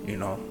 You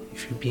know,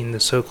 if you be in the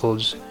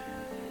circles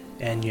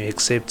and you're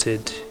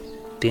accepted,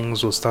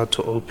 things will start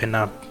to open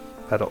up.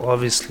 But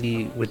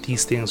obviously with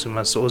these things, we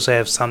must also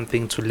have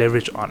something to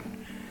leverage on.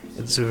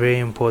 It's very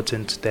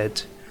important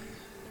that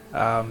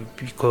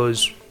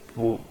because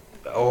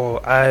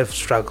I've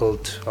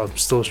struggled, I'm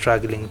still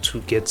struggling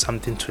to get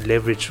something to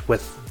leverage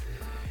with,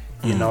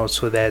 you know,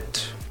 so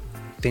that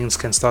things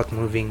can start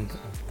moving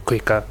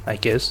quicker, I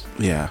guess.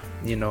 Yeah.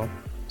 You know,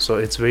 so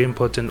it's very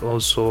important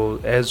also,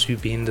 as you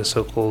be in the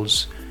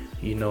circles,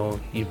 you know,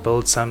 you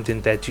build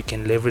something that you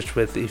can leverage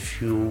with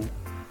if you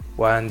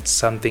want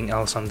something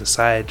else on the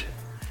side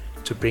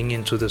to bring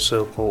into the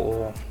circle,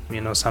 or,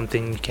 you know,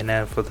 something you can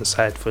have for the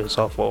side for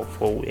yourself or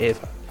for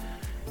whoever,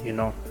 you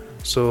know.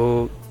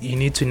 So you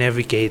need to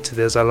navigate.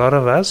 There's a lot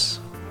of us,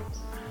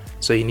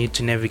 so you need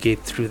to navigate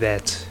through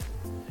that.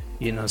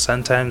 You know,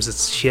 sometimes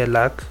it's sheer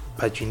luck,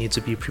 but you need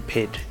to be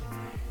prepared.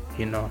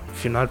 You know,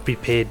 if you're not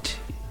prepared,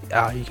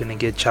 you're gonna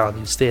get child.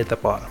 You stay at the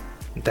bottom.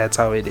 That's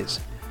how it is.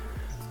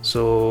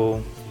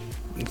 So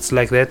it's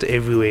like that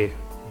everywhere.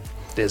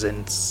 There's a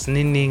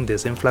SNINing,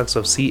 there's influx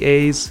of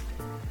CAs.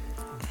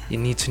 You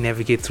need to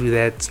navigate through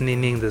that.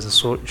 SNINing, there's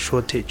a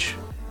shortage.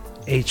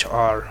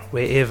 HR,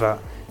 wherever,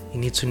 you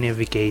need to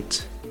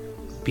navigate.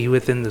 Be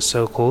within the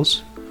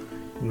circles.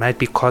 It might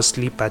be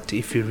costly, but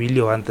if you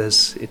really want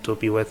this, it will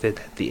be worth it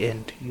at the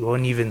end. You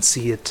won't even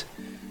see it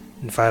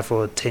in 5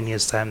 or 10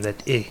 years time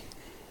that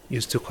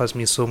used to cost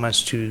me so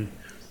much to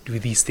do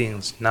these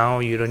things. Now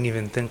you don't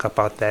even think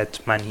about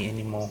that money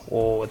anymore,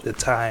 or the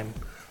time,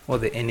 or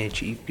the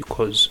energy,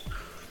 because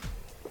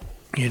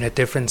you're in a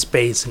different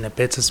space, in a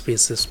better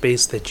space, a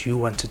space that you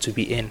wanted to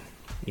be in,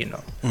 you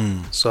know.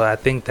 So I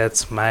think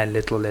that's my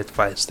little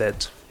advice,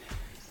 that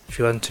if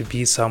you want to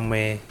be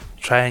somewhere,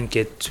 try and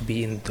get to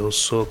be in those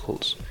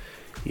circles,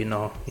 you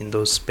know, in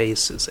those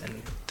spaces,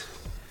 and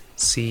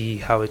see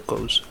how it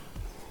goes.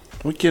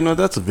 Okay, no,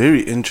 that's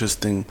very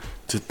interesting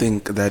to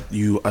think that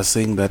you are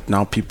saying that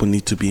now people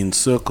need to be in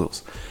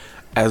circles,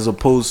 as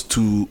opposed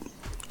to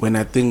when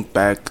I think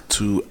back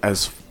to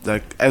as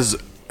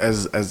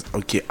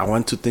okay, I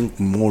want to think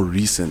more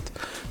recent,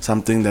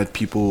 something that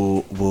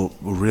people will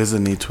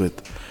resonate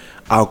with.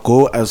 I'll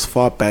go as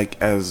far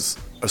back as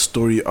a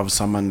story of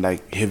someone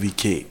like Heavy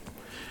K.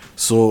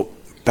 So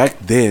back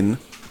then,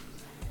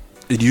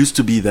 it used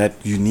to be that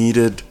you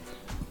needed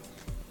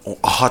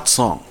a hot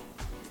song.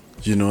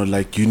 You know,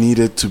 like you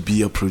needed to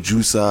be a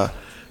producer.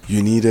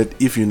 You needed,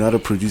 if you're not a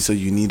producer,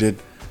 you needed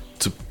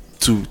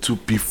to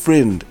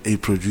befriend a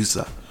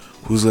producer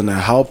who's gonna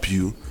help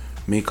you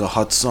make a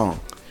hot song.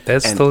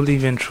 That's still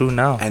even true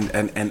now.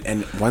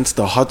 And once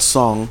the hot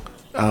song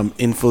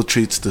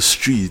infiltrates the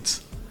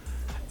streets,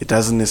 it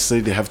doesn't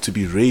necessarily have to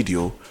be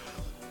radio.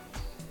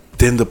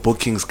 Then the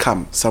bookings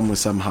come somewhere,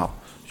 somehow,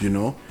 you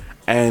know.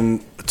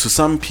 And to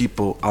some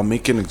people, I'll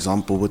make an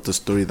example with the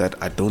story that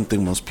I don't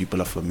think most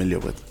people are familiar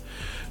with.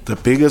 The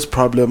biggest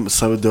problem,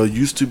 so there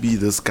used to be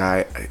this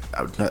guy,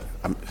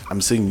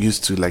 I'm saying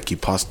used to, like he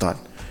passed on.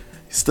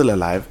 He's still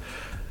alive.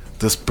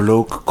 This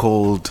bloke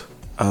called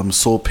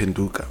Saul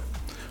Penduka.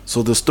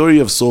 So the story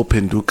of Saul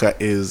Penduka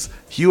is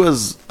he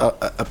was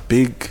a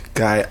big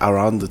guy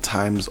around the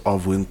times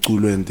of when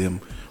Culo and them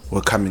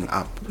were coming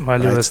up.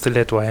 While he was still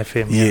at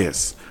YFM.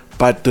 Yes.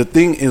 But the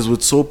thing is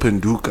with Saul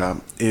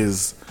Penduka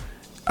is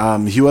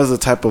he was the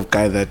type of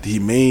guy that he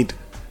made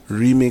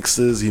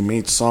remixes, he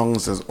made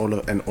songs all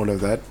of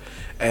that,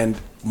 and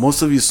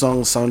most of his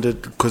songs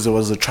sounded, because it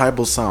was a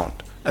tribal sound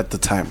at the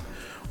time,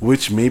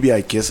 which maybe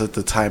I guess at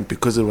the time,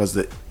 because it was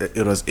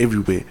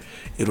everywhere,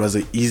 it was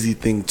an easy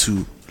thing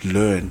to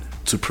learn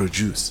to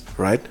produce,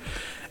 right?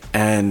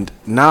 And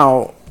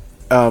now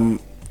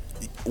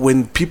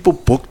when people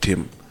booked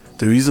him,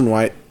 the reason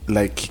why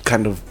like he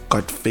kind of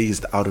got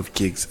phased out of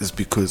gigs is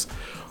because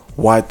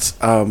what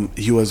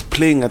he was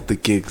playing at the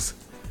gigs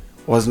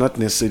was not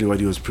necessarily what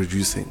he was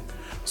producing.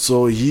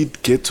 So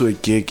he'd get to a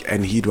gig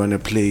and he'd want to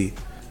play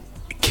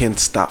Kent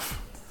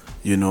stuff,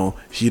 you know.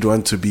 He'd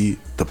want to be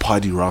the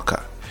party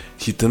rocker.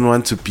 He didn't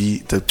want to be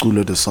the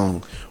Culo the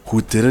song,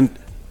 who didn't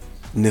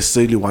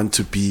necessarily want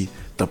to be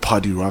the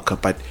party rocker,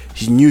 but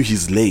he knew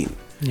his lane.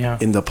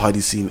 in the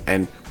party scene.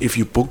 And if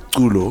you book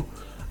Culo,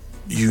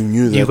 you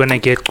knew that you're gonna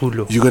get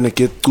Culo. You're gonna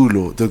get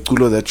Culo, the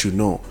Culo that you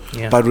know.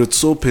 Yeah. But with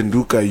So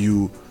Penduka,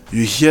 you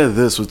hear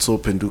this with So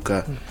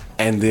Penduka,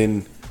 and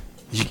then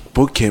you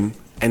book him,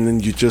 and then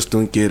you just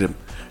don't get him.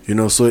 You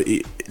know, so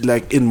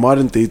like in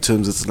modern day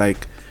terms, it's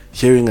like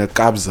hearing a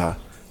Kabza,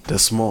 the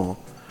small,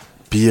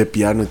 be a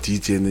piano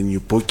DJ, and then you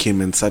book him,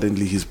 and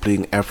suddenly he's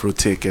playing Afro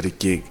Tech at a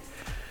gig.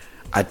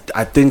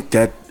 I think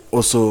that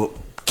also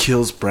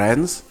kills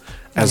brands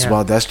as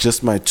well. That's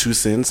just my 2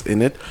 cents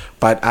in it.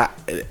 But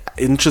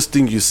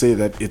interesting you say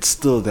that it's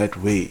still that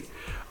way.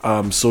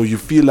 So you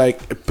feel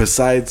like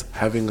besides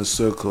having a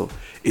circle,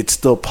 it's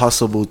still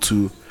possible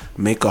to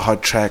make a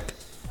hot track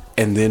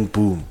and then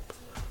boom.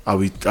 Are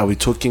we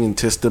talking in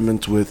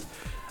testament with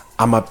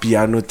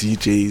Amapiano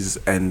DJs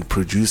and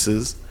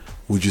producers?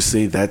 Would you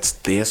say that's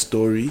their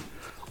story,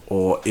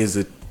 or is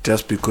it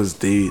just because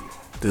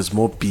there's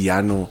more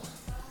piano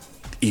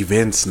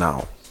events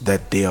now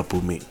that they are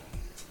booming?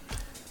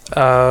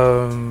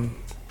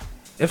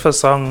 If a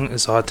song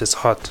is hot, it's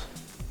hot.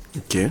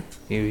 Okay.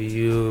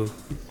 You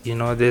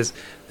know, there's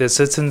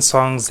certain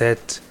songs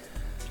that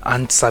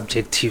aren't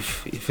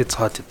subjective. If it's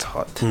hot, it's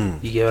hot.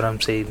 You get what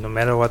I'm saying? No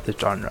matter what the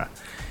genre.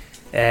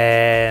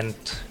 And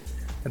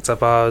it's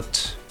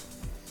about,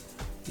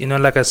 you know,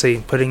 like I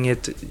say, putting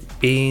it,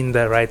 being in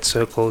the right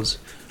circles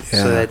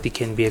so that it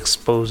can be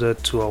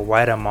exposed to a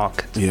wider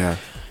market. Yeah.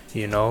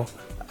 You know,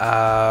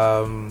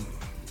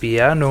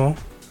 piano,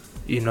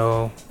 you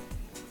know,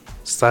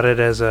 started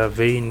as a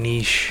very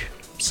niche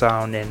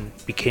sound and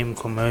became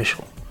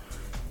commercial.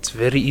 It's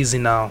very easy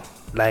now.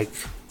 Like,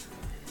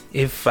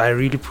 if I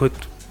really put,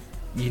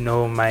 you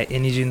know, my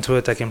energy into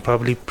it, I can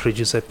probably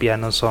produce a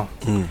piano song.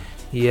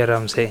 You hear what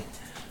I'm saying?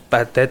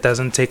 But that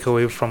doesn't take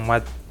away from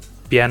what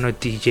piano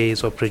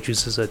DJs or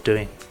producers are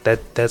doing.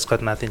 That's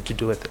got nothing to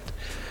do with it.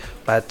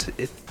 But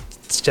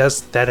it's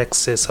just that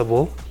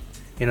accessible.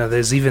 You know,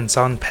 there's even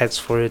sound packs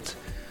for it.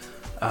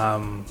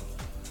 The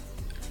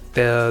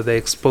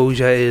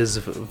exposure is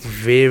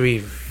very,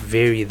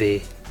 very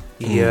there.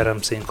 You hear what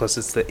I'm saying? Because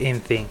it's the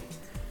end thing.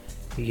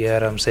 You hear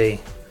what I'm saying?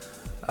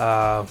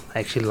 I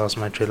actually lost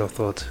my trail of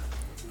thought.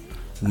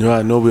 No,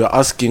 I know. We're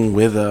asking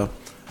whether,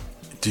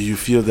 do you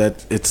feel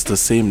that it's the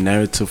same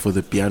narrative for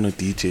the piano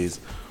DJs,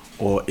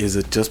 or is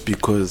it just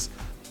because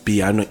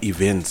piano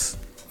events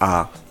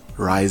are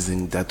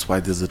rising, that's why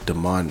there's a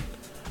demand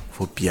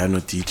for piano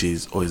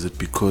DJs, or is it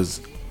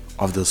because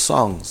of the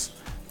songs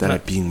that are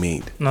being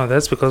made? No,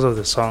 that's because of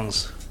the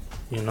songs.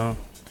 You know,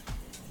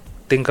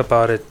 think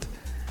about it.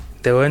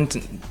 There weren't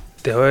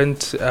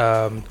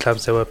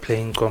clubs that were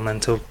playing Gqom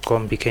until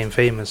Gqom became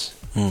famous.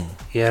 You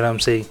hear what I'm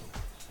saying?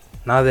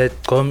 Now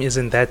that Gqom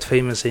isn't that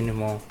famous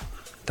anymore,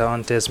 there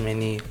aren't as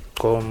many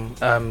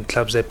Gqom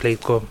clubs that play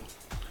Gqom.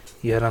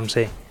 You hear what I'm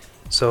saying?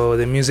 So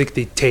the music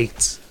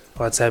dictates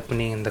what's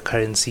happening in the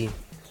current scene.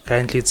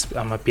 Currently, it's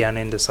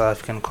Amapiano in the South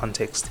African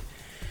context.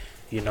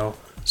 You know,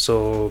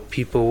 so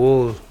people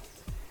will,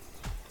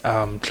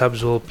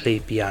 clubs will play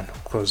piano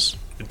because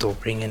it will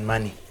bring in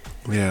money.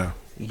 Yeah.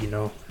 You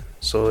know,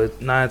 so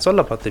it's all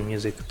about the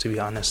music, to be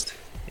honest.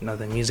 You know,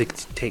 the music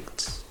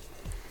dictates,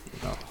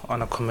 you know,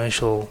 on a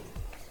commercial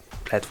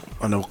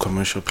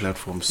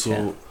platform.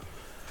 So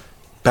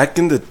back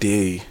in the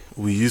day,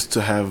 we used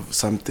to have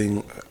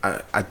something,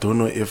 I don't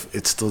know if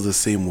it's still the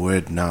same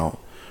word now,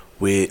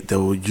 where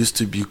there used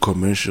to be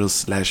commercial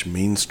 /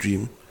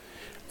 mainstream,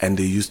 and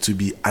there used to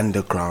be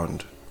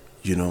underground,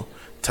 you know,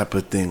 type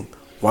of thing.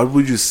 What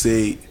would you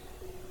say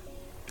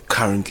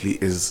currently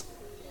is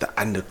the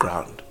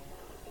underground?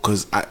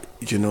 Because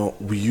you know,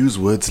 we use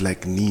words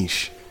like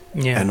niche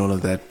and all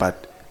of that,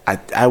 but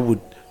I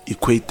would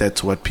equate that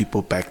to what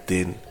people back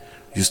then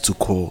used to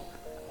call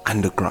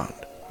underground.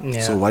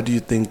 So what do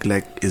you think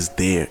like is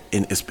there,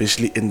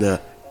 especially in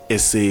the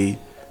SA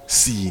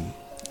scene?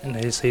 In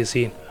the SA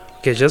scene.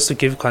 Okay, just to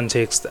give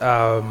context,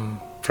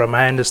 from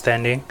my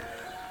understanding,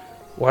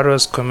 what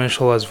was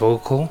commercial was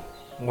vocal,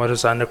 what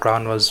was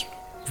underground was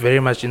very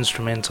much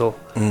instrumental.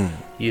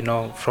 You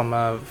know, from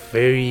a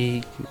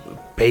very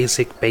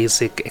basic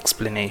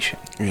explanation.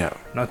 Yeah.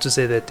 Not to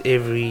say that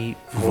every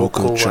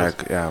vocal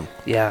track, or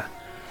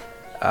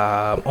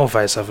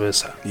vice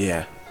versa.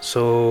 Yeah.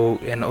 So,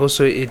 and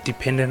also it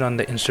depended on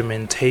the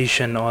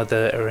instrumentation or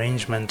the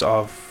arrangement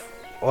of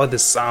all the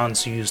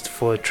sounds used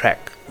for a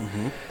track.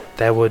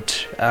 That would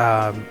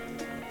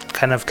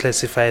kind of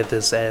classify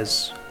this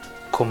as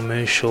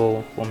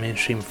commercial or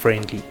mainstream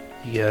friendly.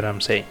 You hear what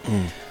I'm saying?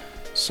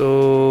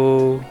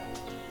 So,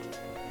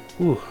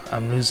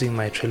 I'm losing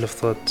my trail of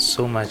thought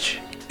so much.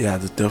 Yeah,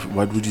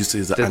 what would you say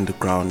is the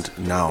underground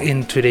now?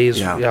 In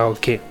today's,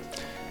 okay.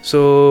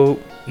 So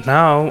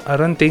now I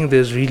don't think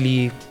there's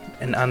really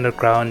an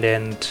underground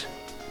and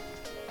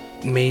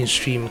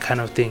mainstream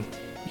kind of thing.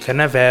 You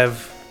kind of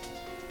have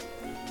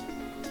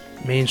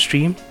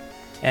mainstream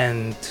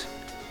and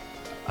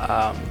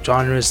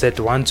genres that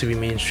want to be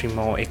mainstream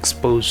or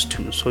exposed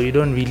to. So you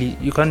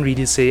can't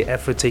really say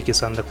Afrotech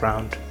is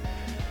underground.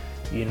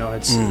 You know,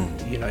 it's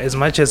you know, as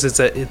much as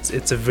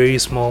it's a very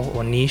small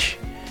or niche,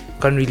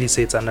 can't really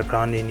say it's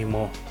underground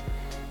anymore.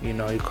 You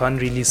know, you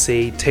can't really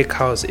say tech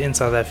house in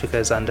South Africa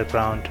is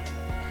underground,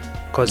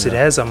 because it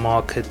has a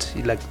market.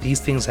 Like, these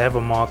things have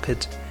a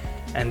market,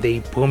 and they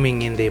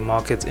booming in their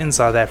markets in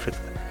South Africa.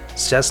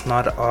 It's just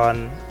not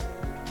on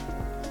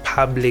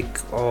public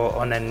or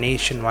on a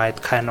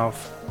nationwide kind of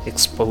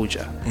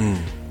exposure.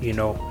 You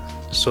know,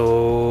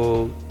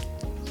 so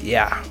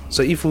yeah.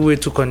 So if we were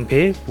to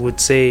compare, we would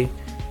say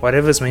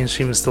whatever's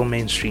mainstream is still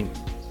mainstream.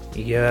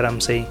 You hear what I'm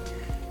saying?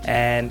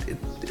 And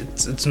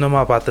it's no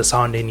more about the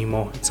sound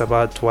anymore. It's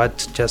about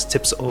what just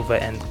tips over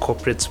and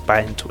corporates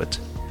buy into it.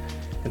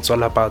 It's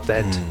all about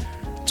that.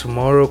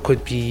 Tomorrow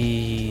could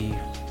be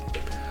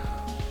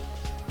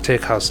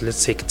tech house.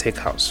 Let's take tech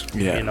house.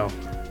 You know,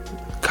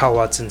 Carl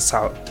Watson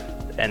sound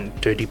and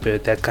Dirty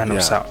Bird, that kind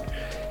of sound.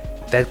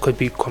 That could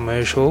be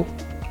commercial,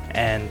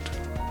 and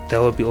that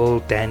will be all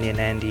Danny and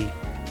Andy.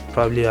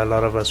 Probably a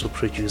lot of us will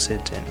produce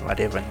it and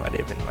whatever.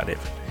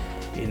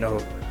 You know,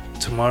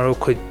 tomorrow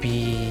could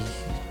be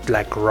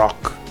like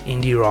rock,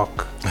 indie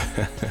rock,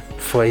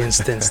 for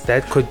instance.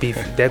 That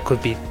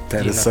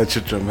is such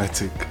a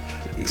dramatic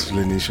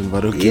explanation,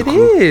 but okay, it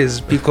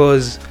is,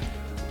 because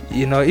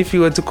you know, if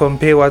you were to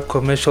compare what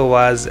commercial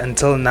was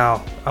until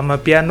now,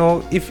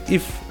 Amapiano,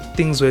 if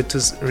things were to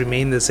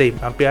remain the same,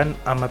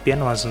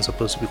 Amapiano wasn't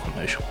supposed to be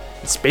commercial,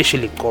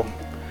 especially com.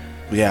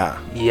 Yeah,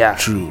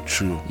 true.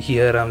 You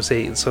hear what I'm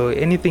saying? So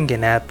anything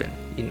can happen.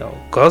 You know,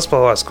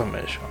 gospel was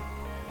commercial.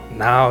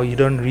 Now you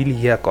don't really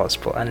hear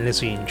gospel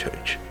unless you're in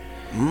church.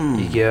 You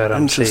hear what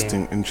I'm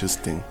saying?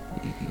 Interesting.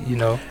 You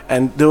know,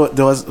 and there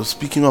was,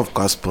 speaking of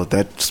gospel,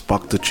 that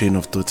sparked a train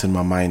of thought in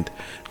my mind.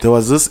 There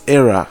was this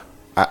era,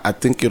 I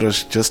think it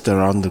was just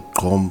around the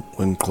Gqom,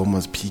 when Gqom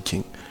was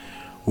peaking,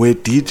 where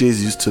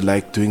DJs used to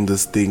like doing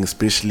this thing,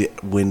 especially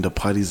when the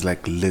party's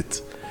like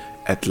lit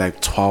at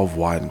like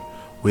 12:01,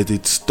 where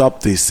they'd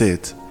stop their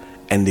set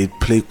and they'd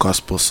play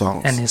gospel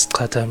songs. And it's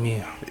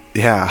Qatamir.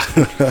 Yeah.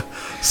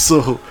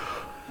 So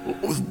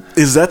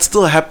is that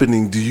still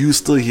happening? Do you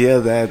still hear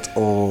that?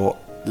 Or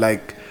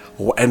like,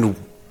 and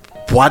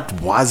what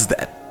was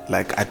that?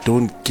 Like, I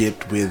don't get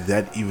where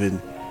that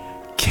even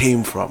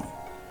came from.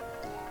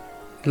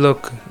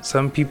 Look,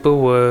 some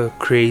people were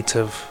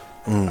creative.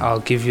 I'll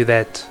give you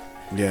that.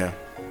 Yeah.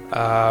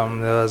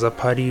 There was a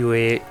party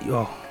where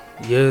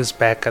years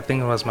back, I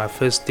think it was my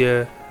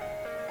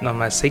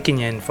my second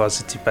year in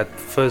varsity, but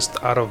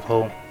first out of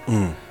home.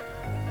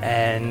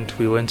 And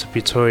we went to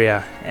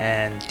Pretoria,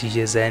 and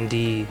DJ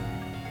Zandy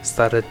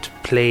started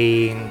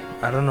playing,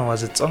 I don't know,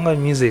 was it Tsonga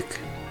music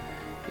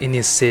in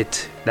his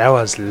set? That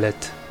was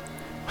lit,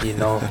 you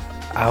know.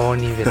 I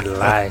won't even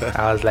lie,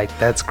 I was like,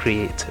 that's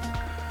creative,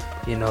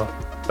 you know.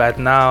 But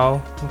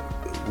now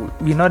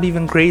we're not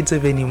even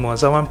creative anymore.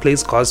 Someone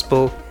plays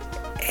gospel,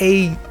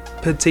 a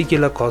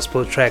particular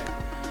gospel track,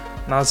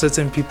 now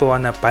certain people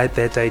want to bite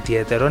that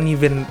idea. They don't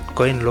even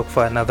go and look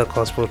for another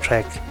gospel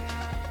track,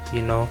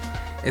 you know.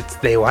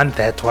 They want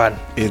that one.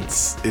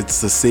 It's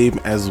the same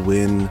as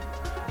when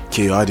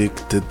Chaotic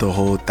did the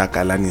whole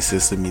Takalani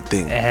Sesame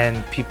thing,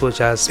 and people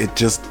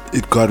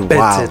it got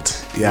wild.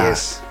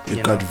 Yes,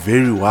 it got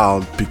very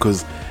wild,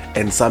 because,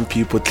 and some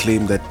people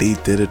claim that they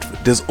did it.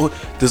 There's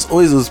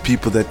always those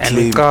people that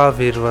claim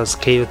it was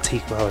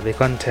chaotic. Wow, they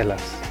can't tell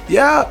us.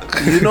 Yeah,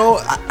 you know,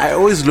 I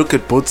always look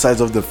at both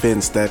sides of the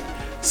fence. That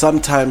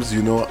sometimes,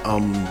 you know,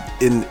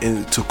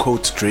 in to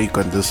quote Drake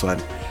on this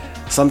one,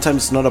 sometimes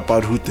it's not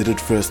about who did it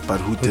first,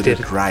 but who did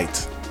it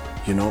right,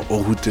 you know,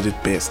 or who did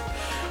it best.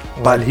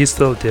 But he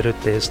still did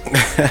it best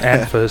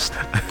and first.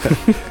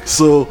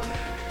 So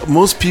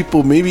most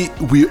people, maybe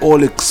we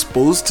all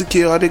exposed to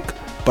Chaotic,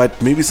 but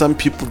maybe some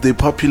people, they're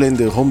popular in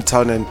their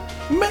hometown, and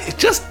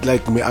just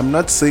like me, I'm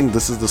not saying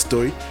this is the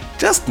story,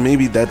 just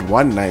maybe that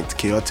one night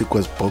Chaotic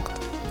was booked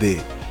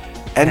there,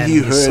 and he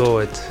heard, saw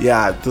it.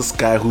 Yeah, this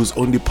guy who's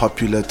only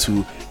popular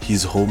to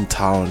his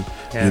hometown,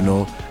 you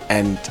know,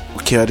 and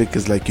Chaotic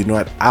is like, you know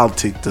what, I'll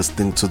take this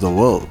thing to the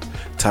world,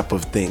 type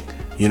of thing.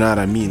 You know what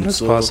I mean? It's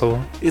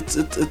possible. It's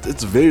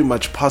very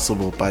much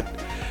possible. But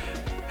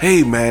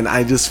hey, man,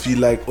 I just feel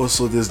like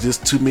also there's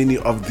just too many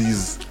of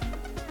these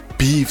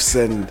beefs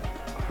and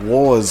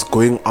wars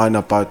going on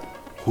about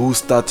who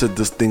started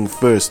this thing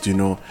first. You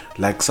know,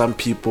 like some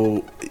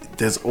people,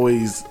 there's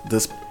always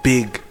this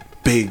big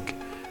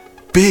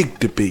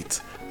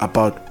debate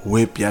about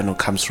where piano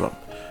comes from.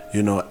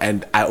 You know,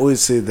 and I always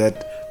say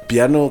that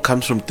piano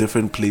comes from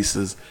different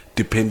places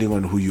depending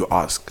on who you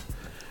ask.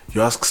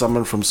 You ask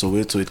someone from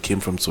Soweto, it came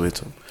from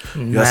Soweto.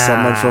 You ask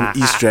someone from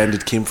East Rand,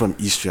 it came from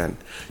East Rand.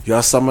 You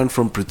ask someone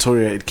from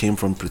Pretoria, it came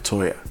from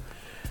Pretoria.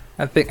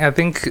 I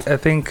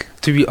think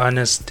to be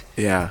honest,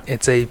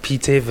 it's a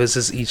Pite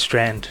versus East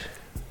Rand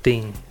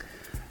thing.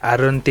 I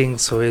don't think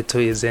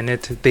Soweto is in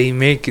it. They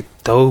make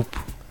dope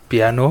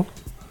piano,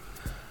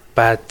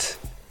 but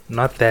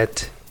not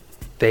that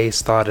they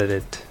started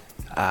it.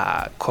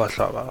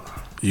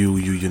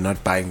 You're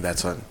not buying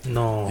that one.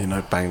 No, you're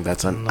not buying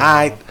that one.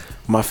 No.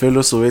 My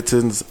fellow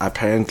Sowetans,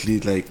 apparently,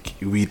 like,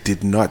 we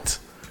did not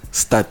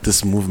start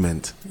this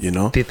movement, you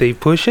know. Did they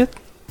push it?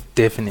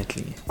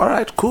 definitely. All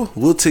right, cool.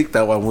 We'll take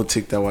that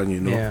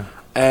one. Yeah.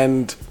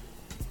 And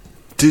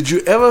did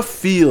you ever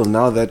feel,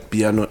 now that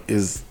piano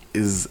is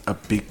a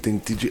big thing,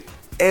 did you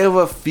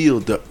ever feel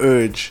the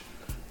urge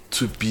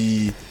to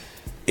be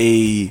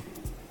a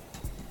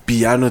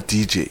piano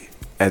DJ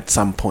at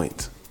some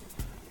point?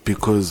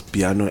 Because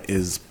piano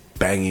is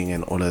banging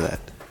and all of that.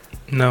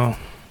 No.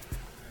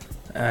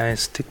 I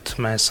stick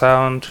to my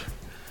sound.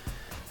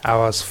 I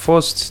was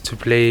forced to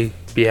play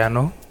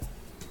piano.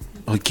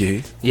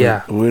 Okay.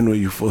 Yeah. When were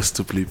you forced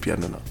to play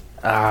piano now?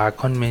 I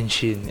can't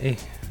mention.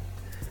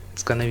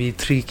 It's gonna be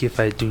tricky if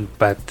I do,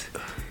 but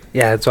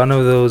yeah, it's one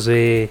of those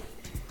where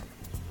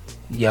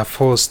you're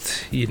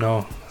forced,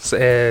 you're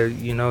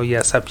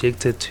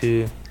subjected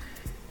to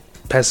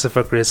passive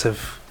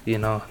aggressive,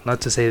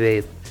 not to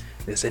say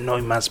they say no,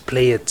 you must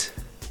play it,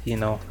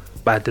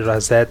 but it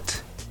was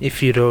that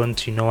if you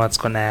don't, you know what's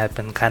gonna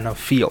happen kind of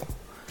feel.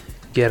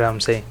 Get what I'm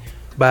saying?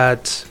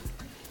 But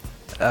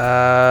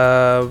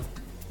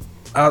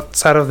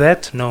outside of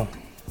that, no,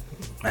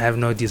 I have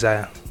no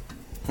desire.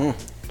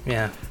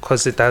 Yeah,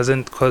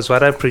 because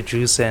what I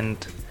produce and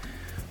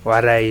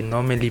what I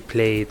normally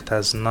play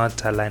does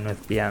not align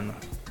with piano.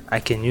 I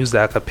can use the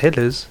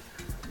acapellas.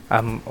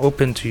 I'm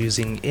open to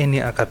using any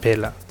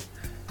acapella.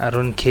 I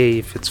don't care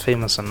if it's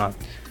famous or not,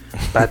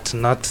 but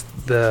not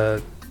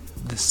the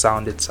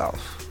sound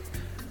itself.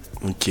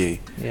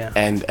 Okay. Yeah.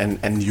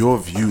 And your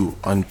view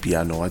on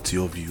piano? What's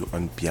your view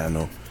on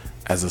piano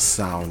as a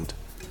sound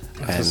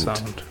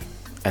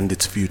and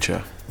its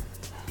future?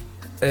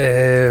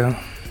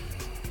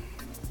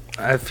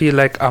 I feel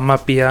like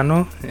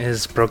Amapiano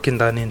is broken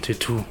down into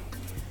two.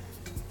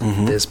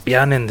 Mm-hmm. There's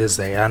piano and there's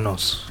the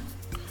Llanos.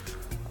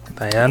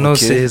 The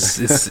Llanos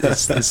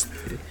is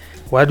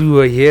what we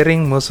were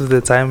hearing most of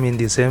the time in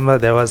December.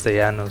 That was the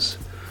Llanos.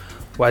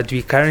 What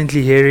we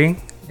currently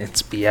hearing,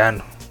 it's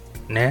piano.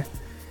 Ne?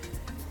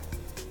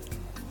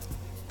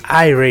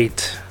 I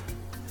rate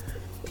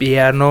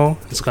piano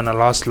is gonna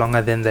last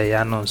longer than the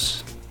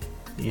Llanos,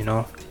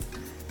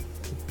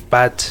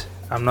 But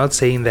I'm not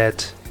saying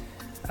that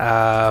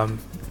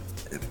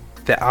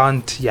there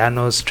aren't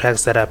Llanos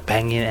tracks that are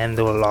banging and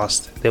they will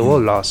last. They will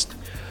last.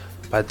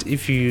 But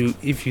if you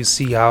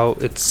see how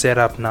it's set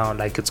up now,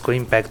 like it's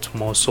going back to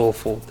more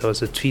soulful. There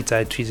was a tweet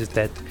I tweeted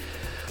that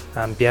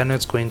piano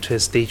is going to a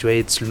stage where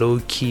it's low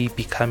key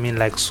becoming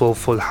like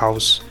soulful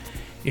house.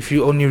 If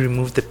you only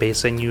remove the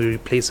bass and you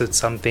replace it with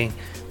something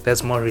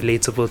that's more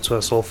relatable to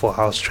a soulful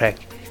house track,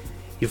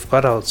 you've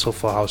got a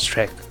soulful house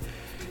track,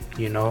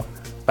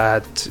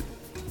 But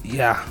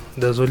yeah,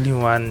 there's only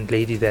one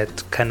lady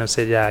that kind of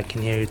said, yeah, I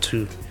can hear you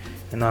too.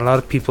 A lot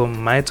of people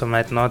might or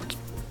might not,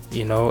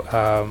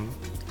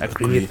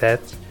 agree with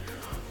that.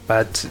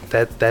 But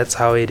that's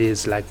how it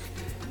is. Like,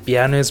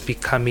 piano is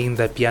becoming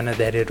the piano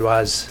that it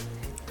was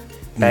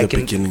back in the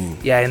beginning.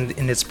 Yeah,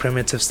 in its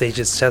primitive stage.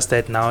 It's just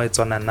that now it's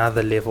on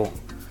another level.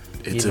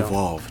 It's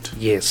evolved.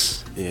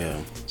 Yes.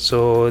 Yeah.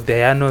 So the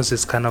Llanos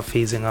is kind of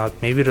phasing out.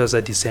 Maybe it was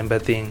a December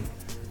thing.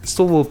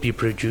 Still will be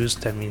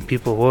produced. I mean,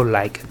 people will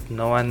like it.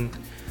 No one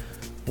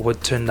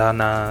would turn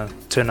down a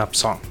turn-up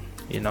song,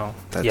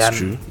 That's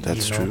true.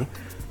 That's true.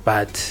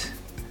 But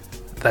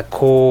the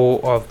core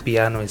of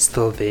piano is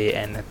still there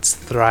and it's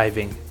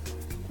thriving.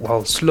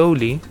 Well,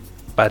 slowly,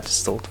 but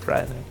still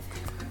thriving.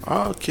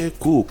 Okay,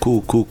 cool.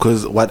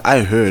 Because what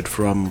I heard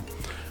from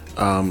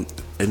an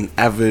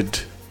avid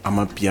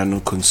piano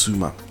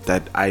consumer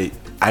that I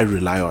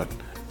rely on,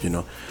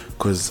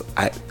 because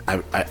I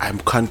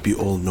can't be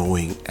all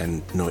knowing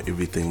and know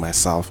everything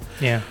myself.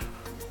 Yeah.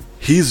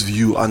 His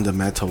view on the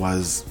matter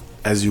was,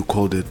 as you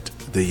called it,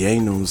 the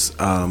Llanos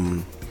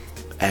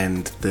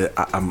and the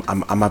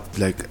I'm up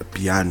like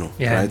piano,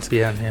 right?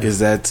 Piano, yeah. Is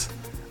that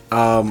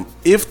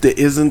if there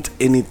isn't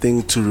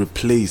anything to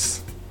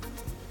replace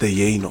the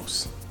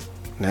Llanos,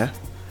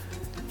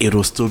 it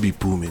will still be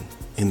booming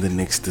in the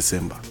next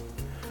December.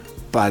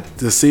 But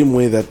the same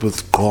way that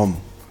with Gqom,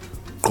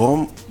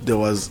 there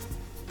was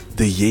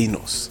the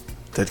Llanos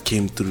that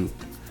came through,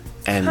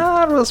 and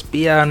it was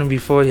piano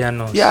before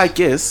Llanos. Yeah, I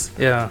guess.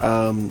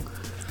 Yeah.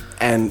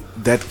 And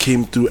that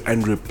came through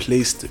and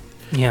replaced it.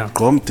 Yeah.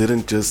 Gqom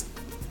didn't just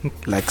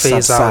like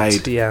phase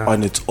subside out,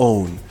 on its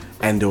own,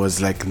 and there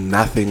was like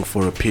nothing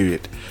for a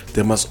period.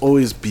 There must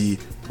always be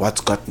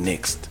what's got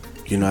next.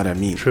 You know what I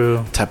mean?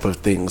 True. Type of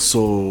thing.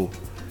 So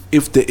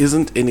if there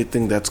isn't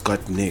anything that's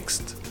got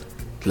next,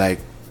 like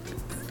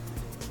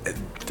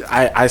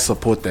I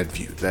support that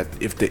view, that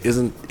if there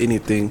isn't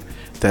anything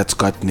that's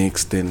got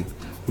next, then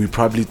we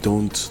probably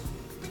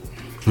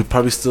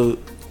still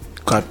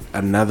got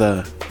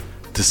another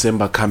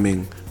December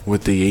coming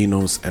with the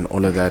Llanos and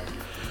all of that.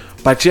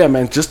 But yeah,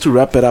 man, just to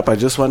wrap it up, I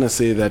just want to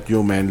say that,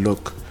 yo, man,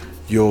 look,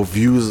 your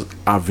views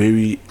are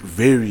very,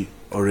 very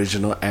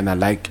original, and I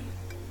like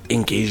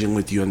engaging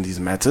with you on these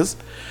matters.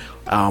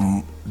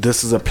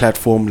 This is a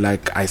platform,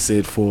 like I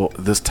said, for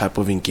this type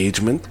of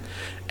engagement,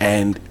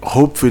 and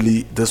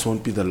hopefully this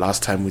won't be the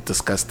last time we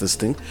discuss this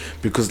thing,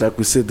 because like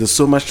we said, there's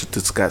so much to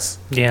discuss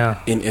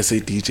in SA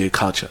DJ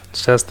culture.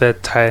 It's just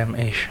that time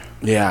ish.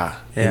 Yeah,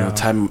 you know, Yeah.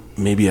 time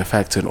may be a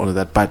factor and all of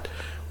that, but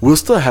we'll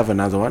still have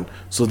another one.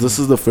 So this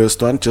is the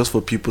first one, just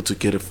for people to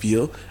get a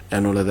feel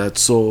and all of that.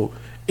 So,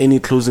 any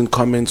closing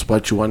comments?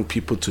 What you want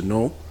people to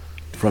know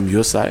from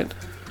your side?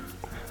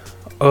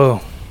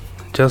 Oh,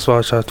 just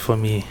watch out for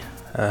me.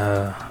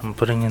 I'm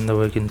putting in the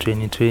work in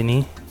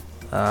 2020.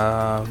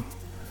 I'll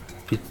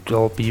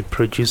be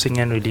producing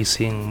and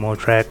releasing more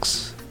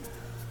tracks.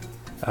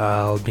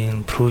 I'll be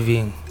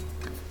improving.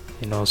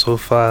 You know, so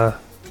far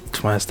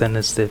to my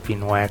standards they've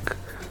been whack,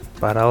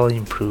 but I'll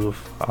improve.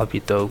 I'll be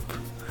dope.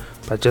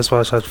 But just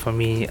watch out for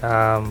me.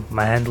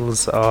 My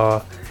handles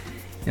are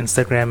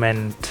Instagram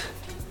and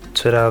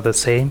Twitter are the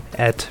same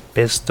at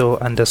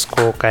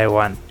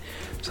besto_guy1.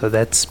 So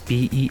that's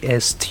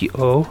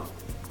BESTO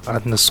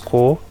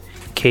underscore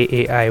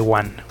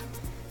KAI1.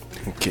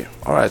 Okay,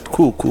 all right,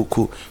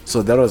 cool.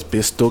 So that was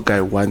Besto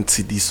Guy One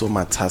Tidiso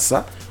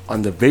Matasa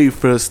on the very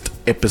first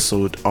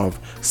episode of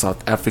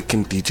South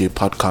African DJ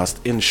Podcast.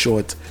 In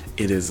short,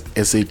 it is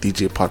SA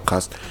DJ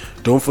Podcast.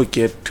 Don't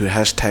forget to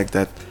hashtag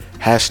that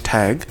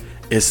hashtag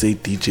SA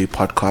DJ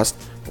Podcast.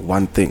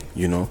 One thing,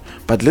 you know,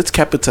 but let's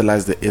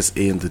capitalize the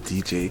SA and the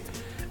DJ,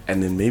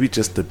 and then maybe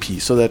just the P,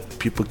 so that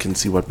people can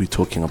see what we're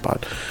talking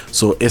about.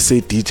 So SA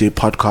DJ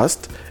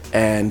Podcast.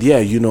 And yeah,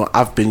 you know,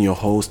 I've been your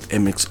host,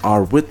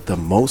 MXR with the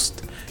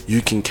most.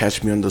 You can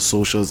catch me on the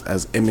socials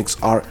as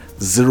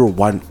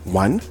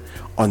MXR011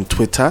 on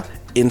Twitter,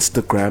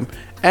 Instagram,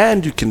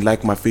 and you can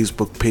like my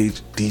Facebook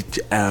page,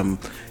 MXR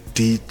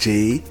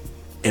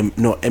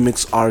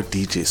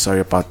DJ.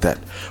 Sorry about that.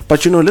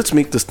 But you know, let's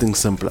make this thing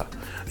simpler.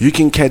 You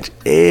can catch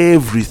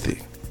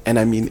everything, and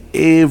I mean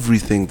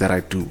everything that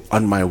I do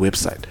on my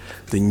website,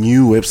 the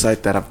new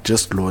website that I've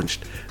just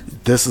launched.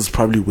 This is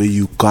probably where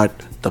you got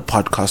the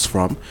podcast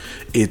from.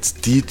 It's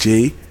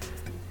dj-mxr.com.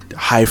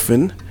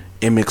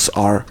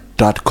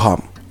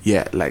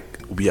 Yeah, like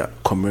we are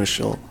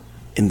commercial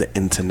in the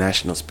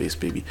international space,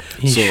 baby.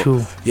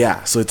 Sure.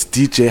 Yeah, so it's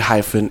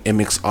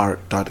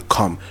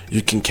dj-mxr.com.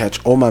 You can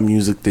catch all my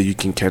music there. You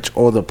can catch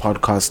all the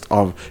podcasts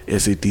of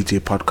SA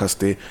DJ Podcast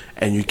there,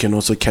 and you can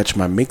also catch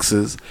my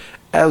mixes,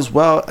 as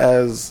well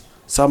as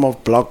some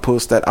of blog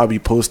posts that I'll be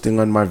posting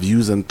on my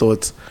views and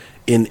thoughts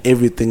in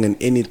everything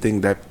and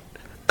anything that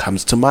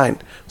comes to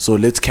mind. So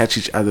let's catch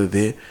each other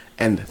there,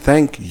 and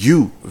thank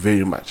you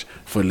very much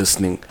for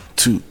listening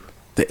to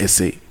the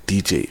SA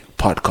DJ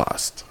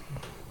Podcast.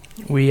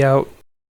 We out.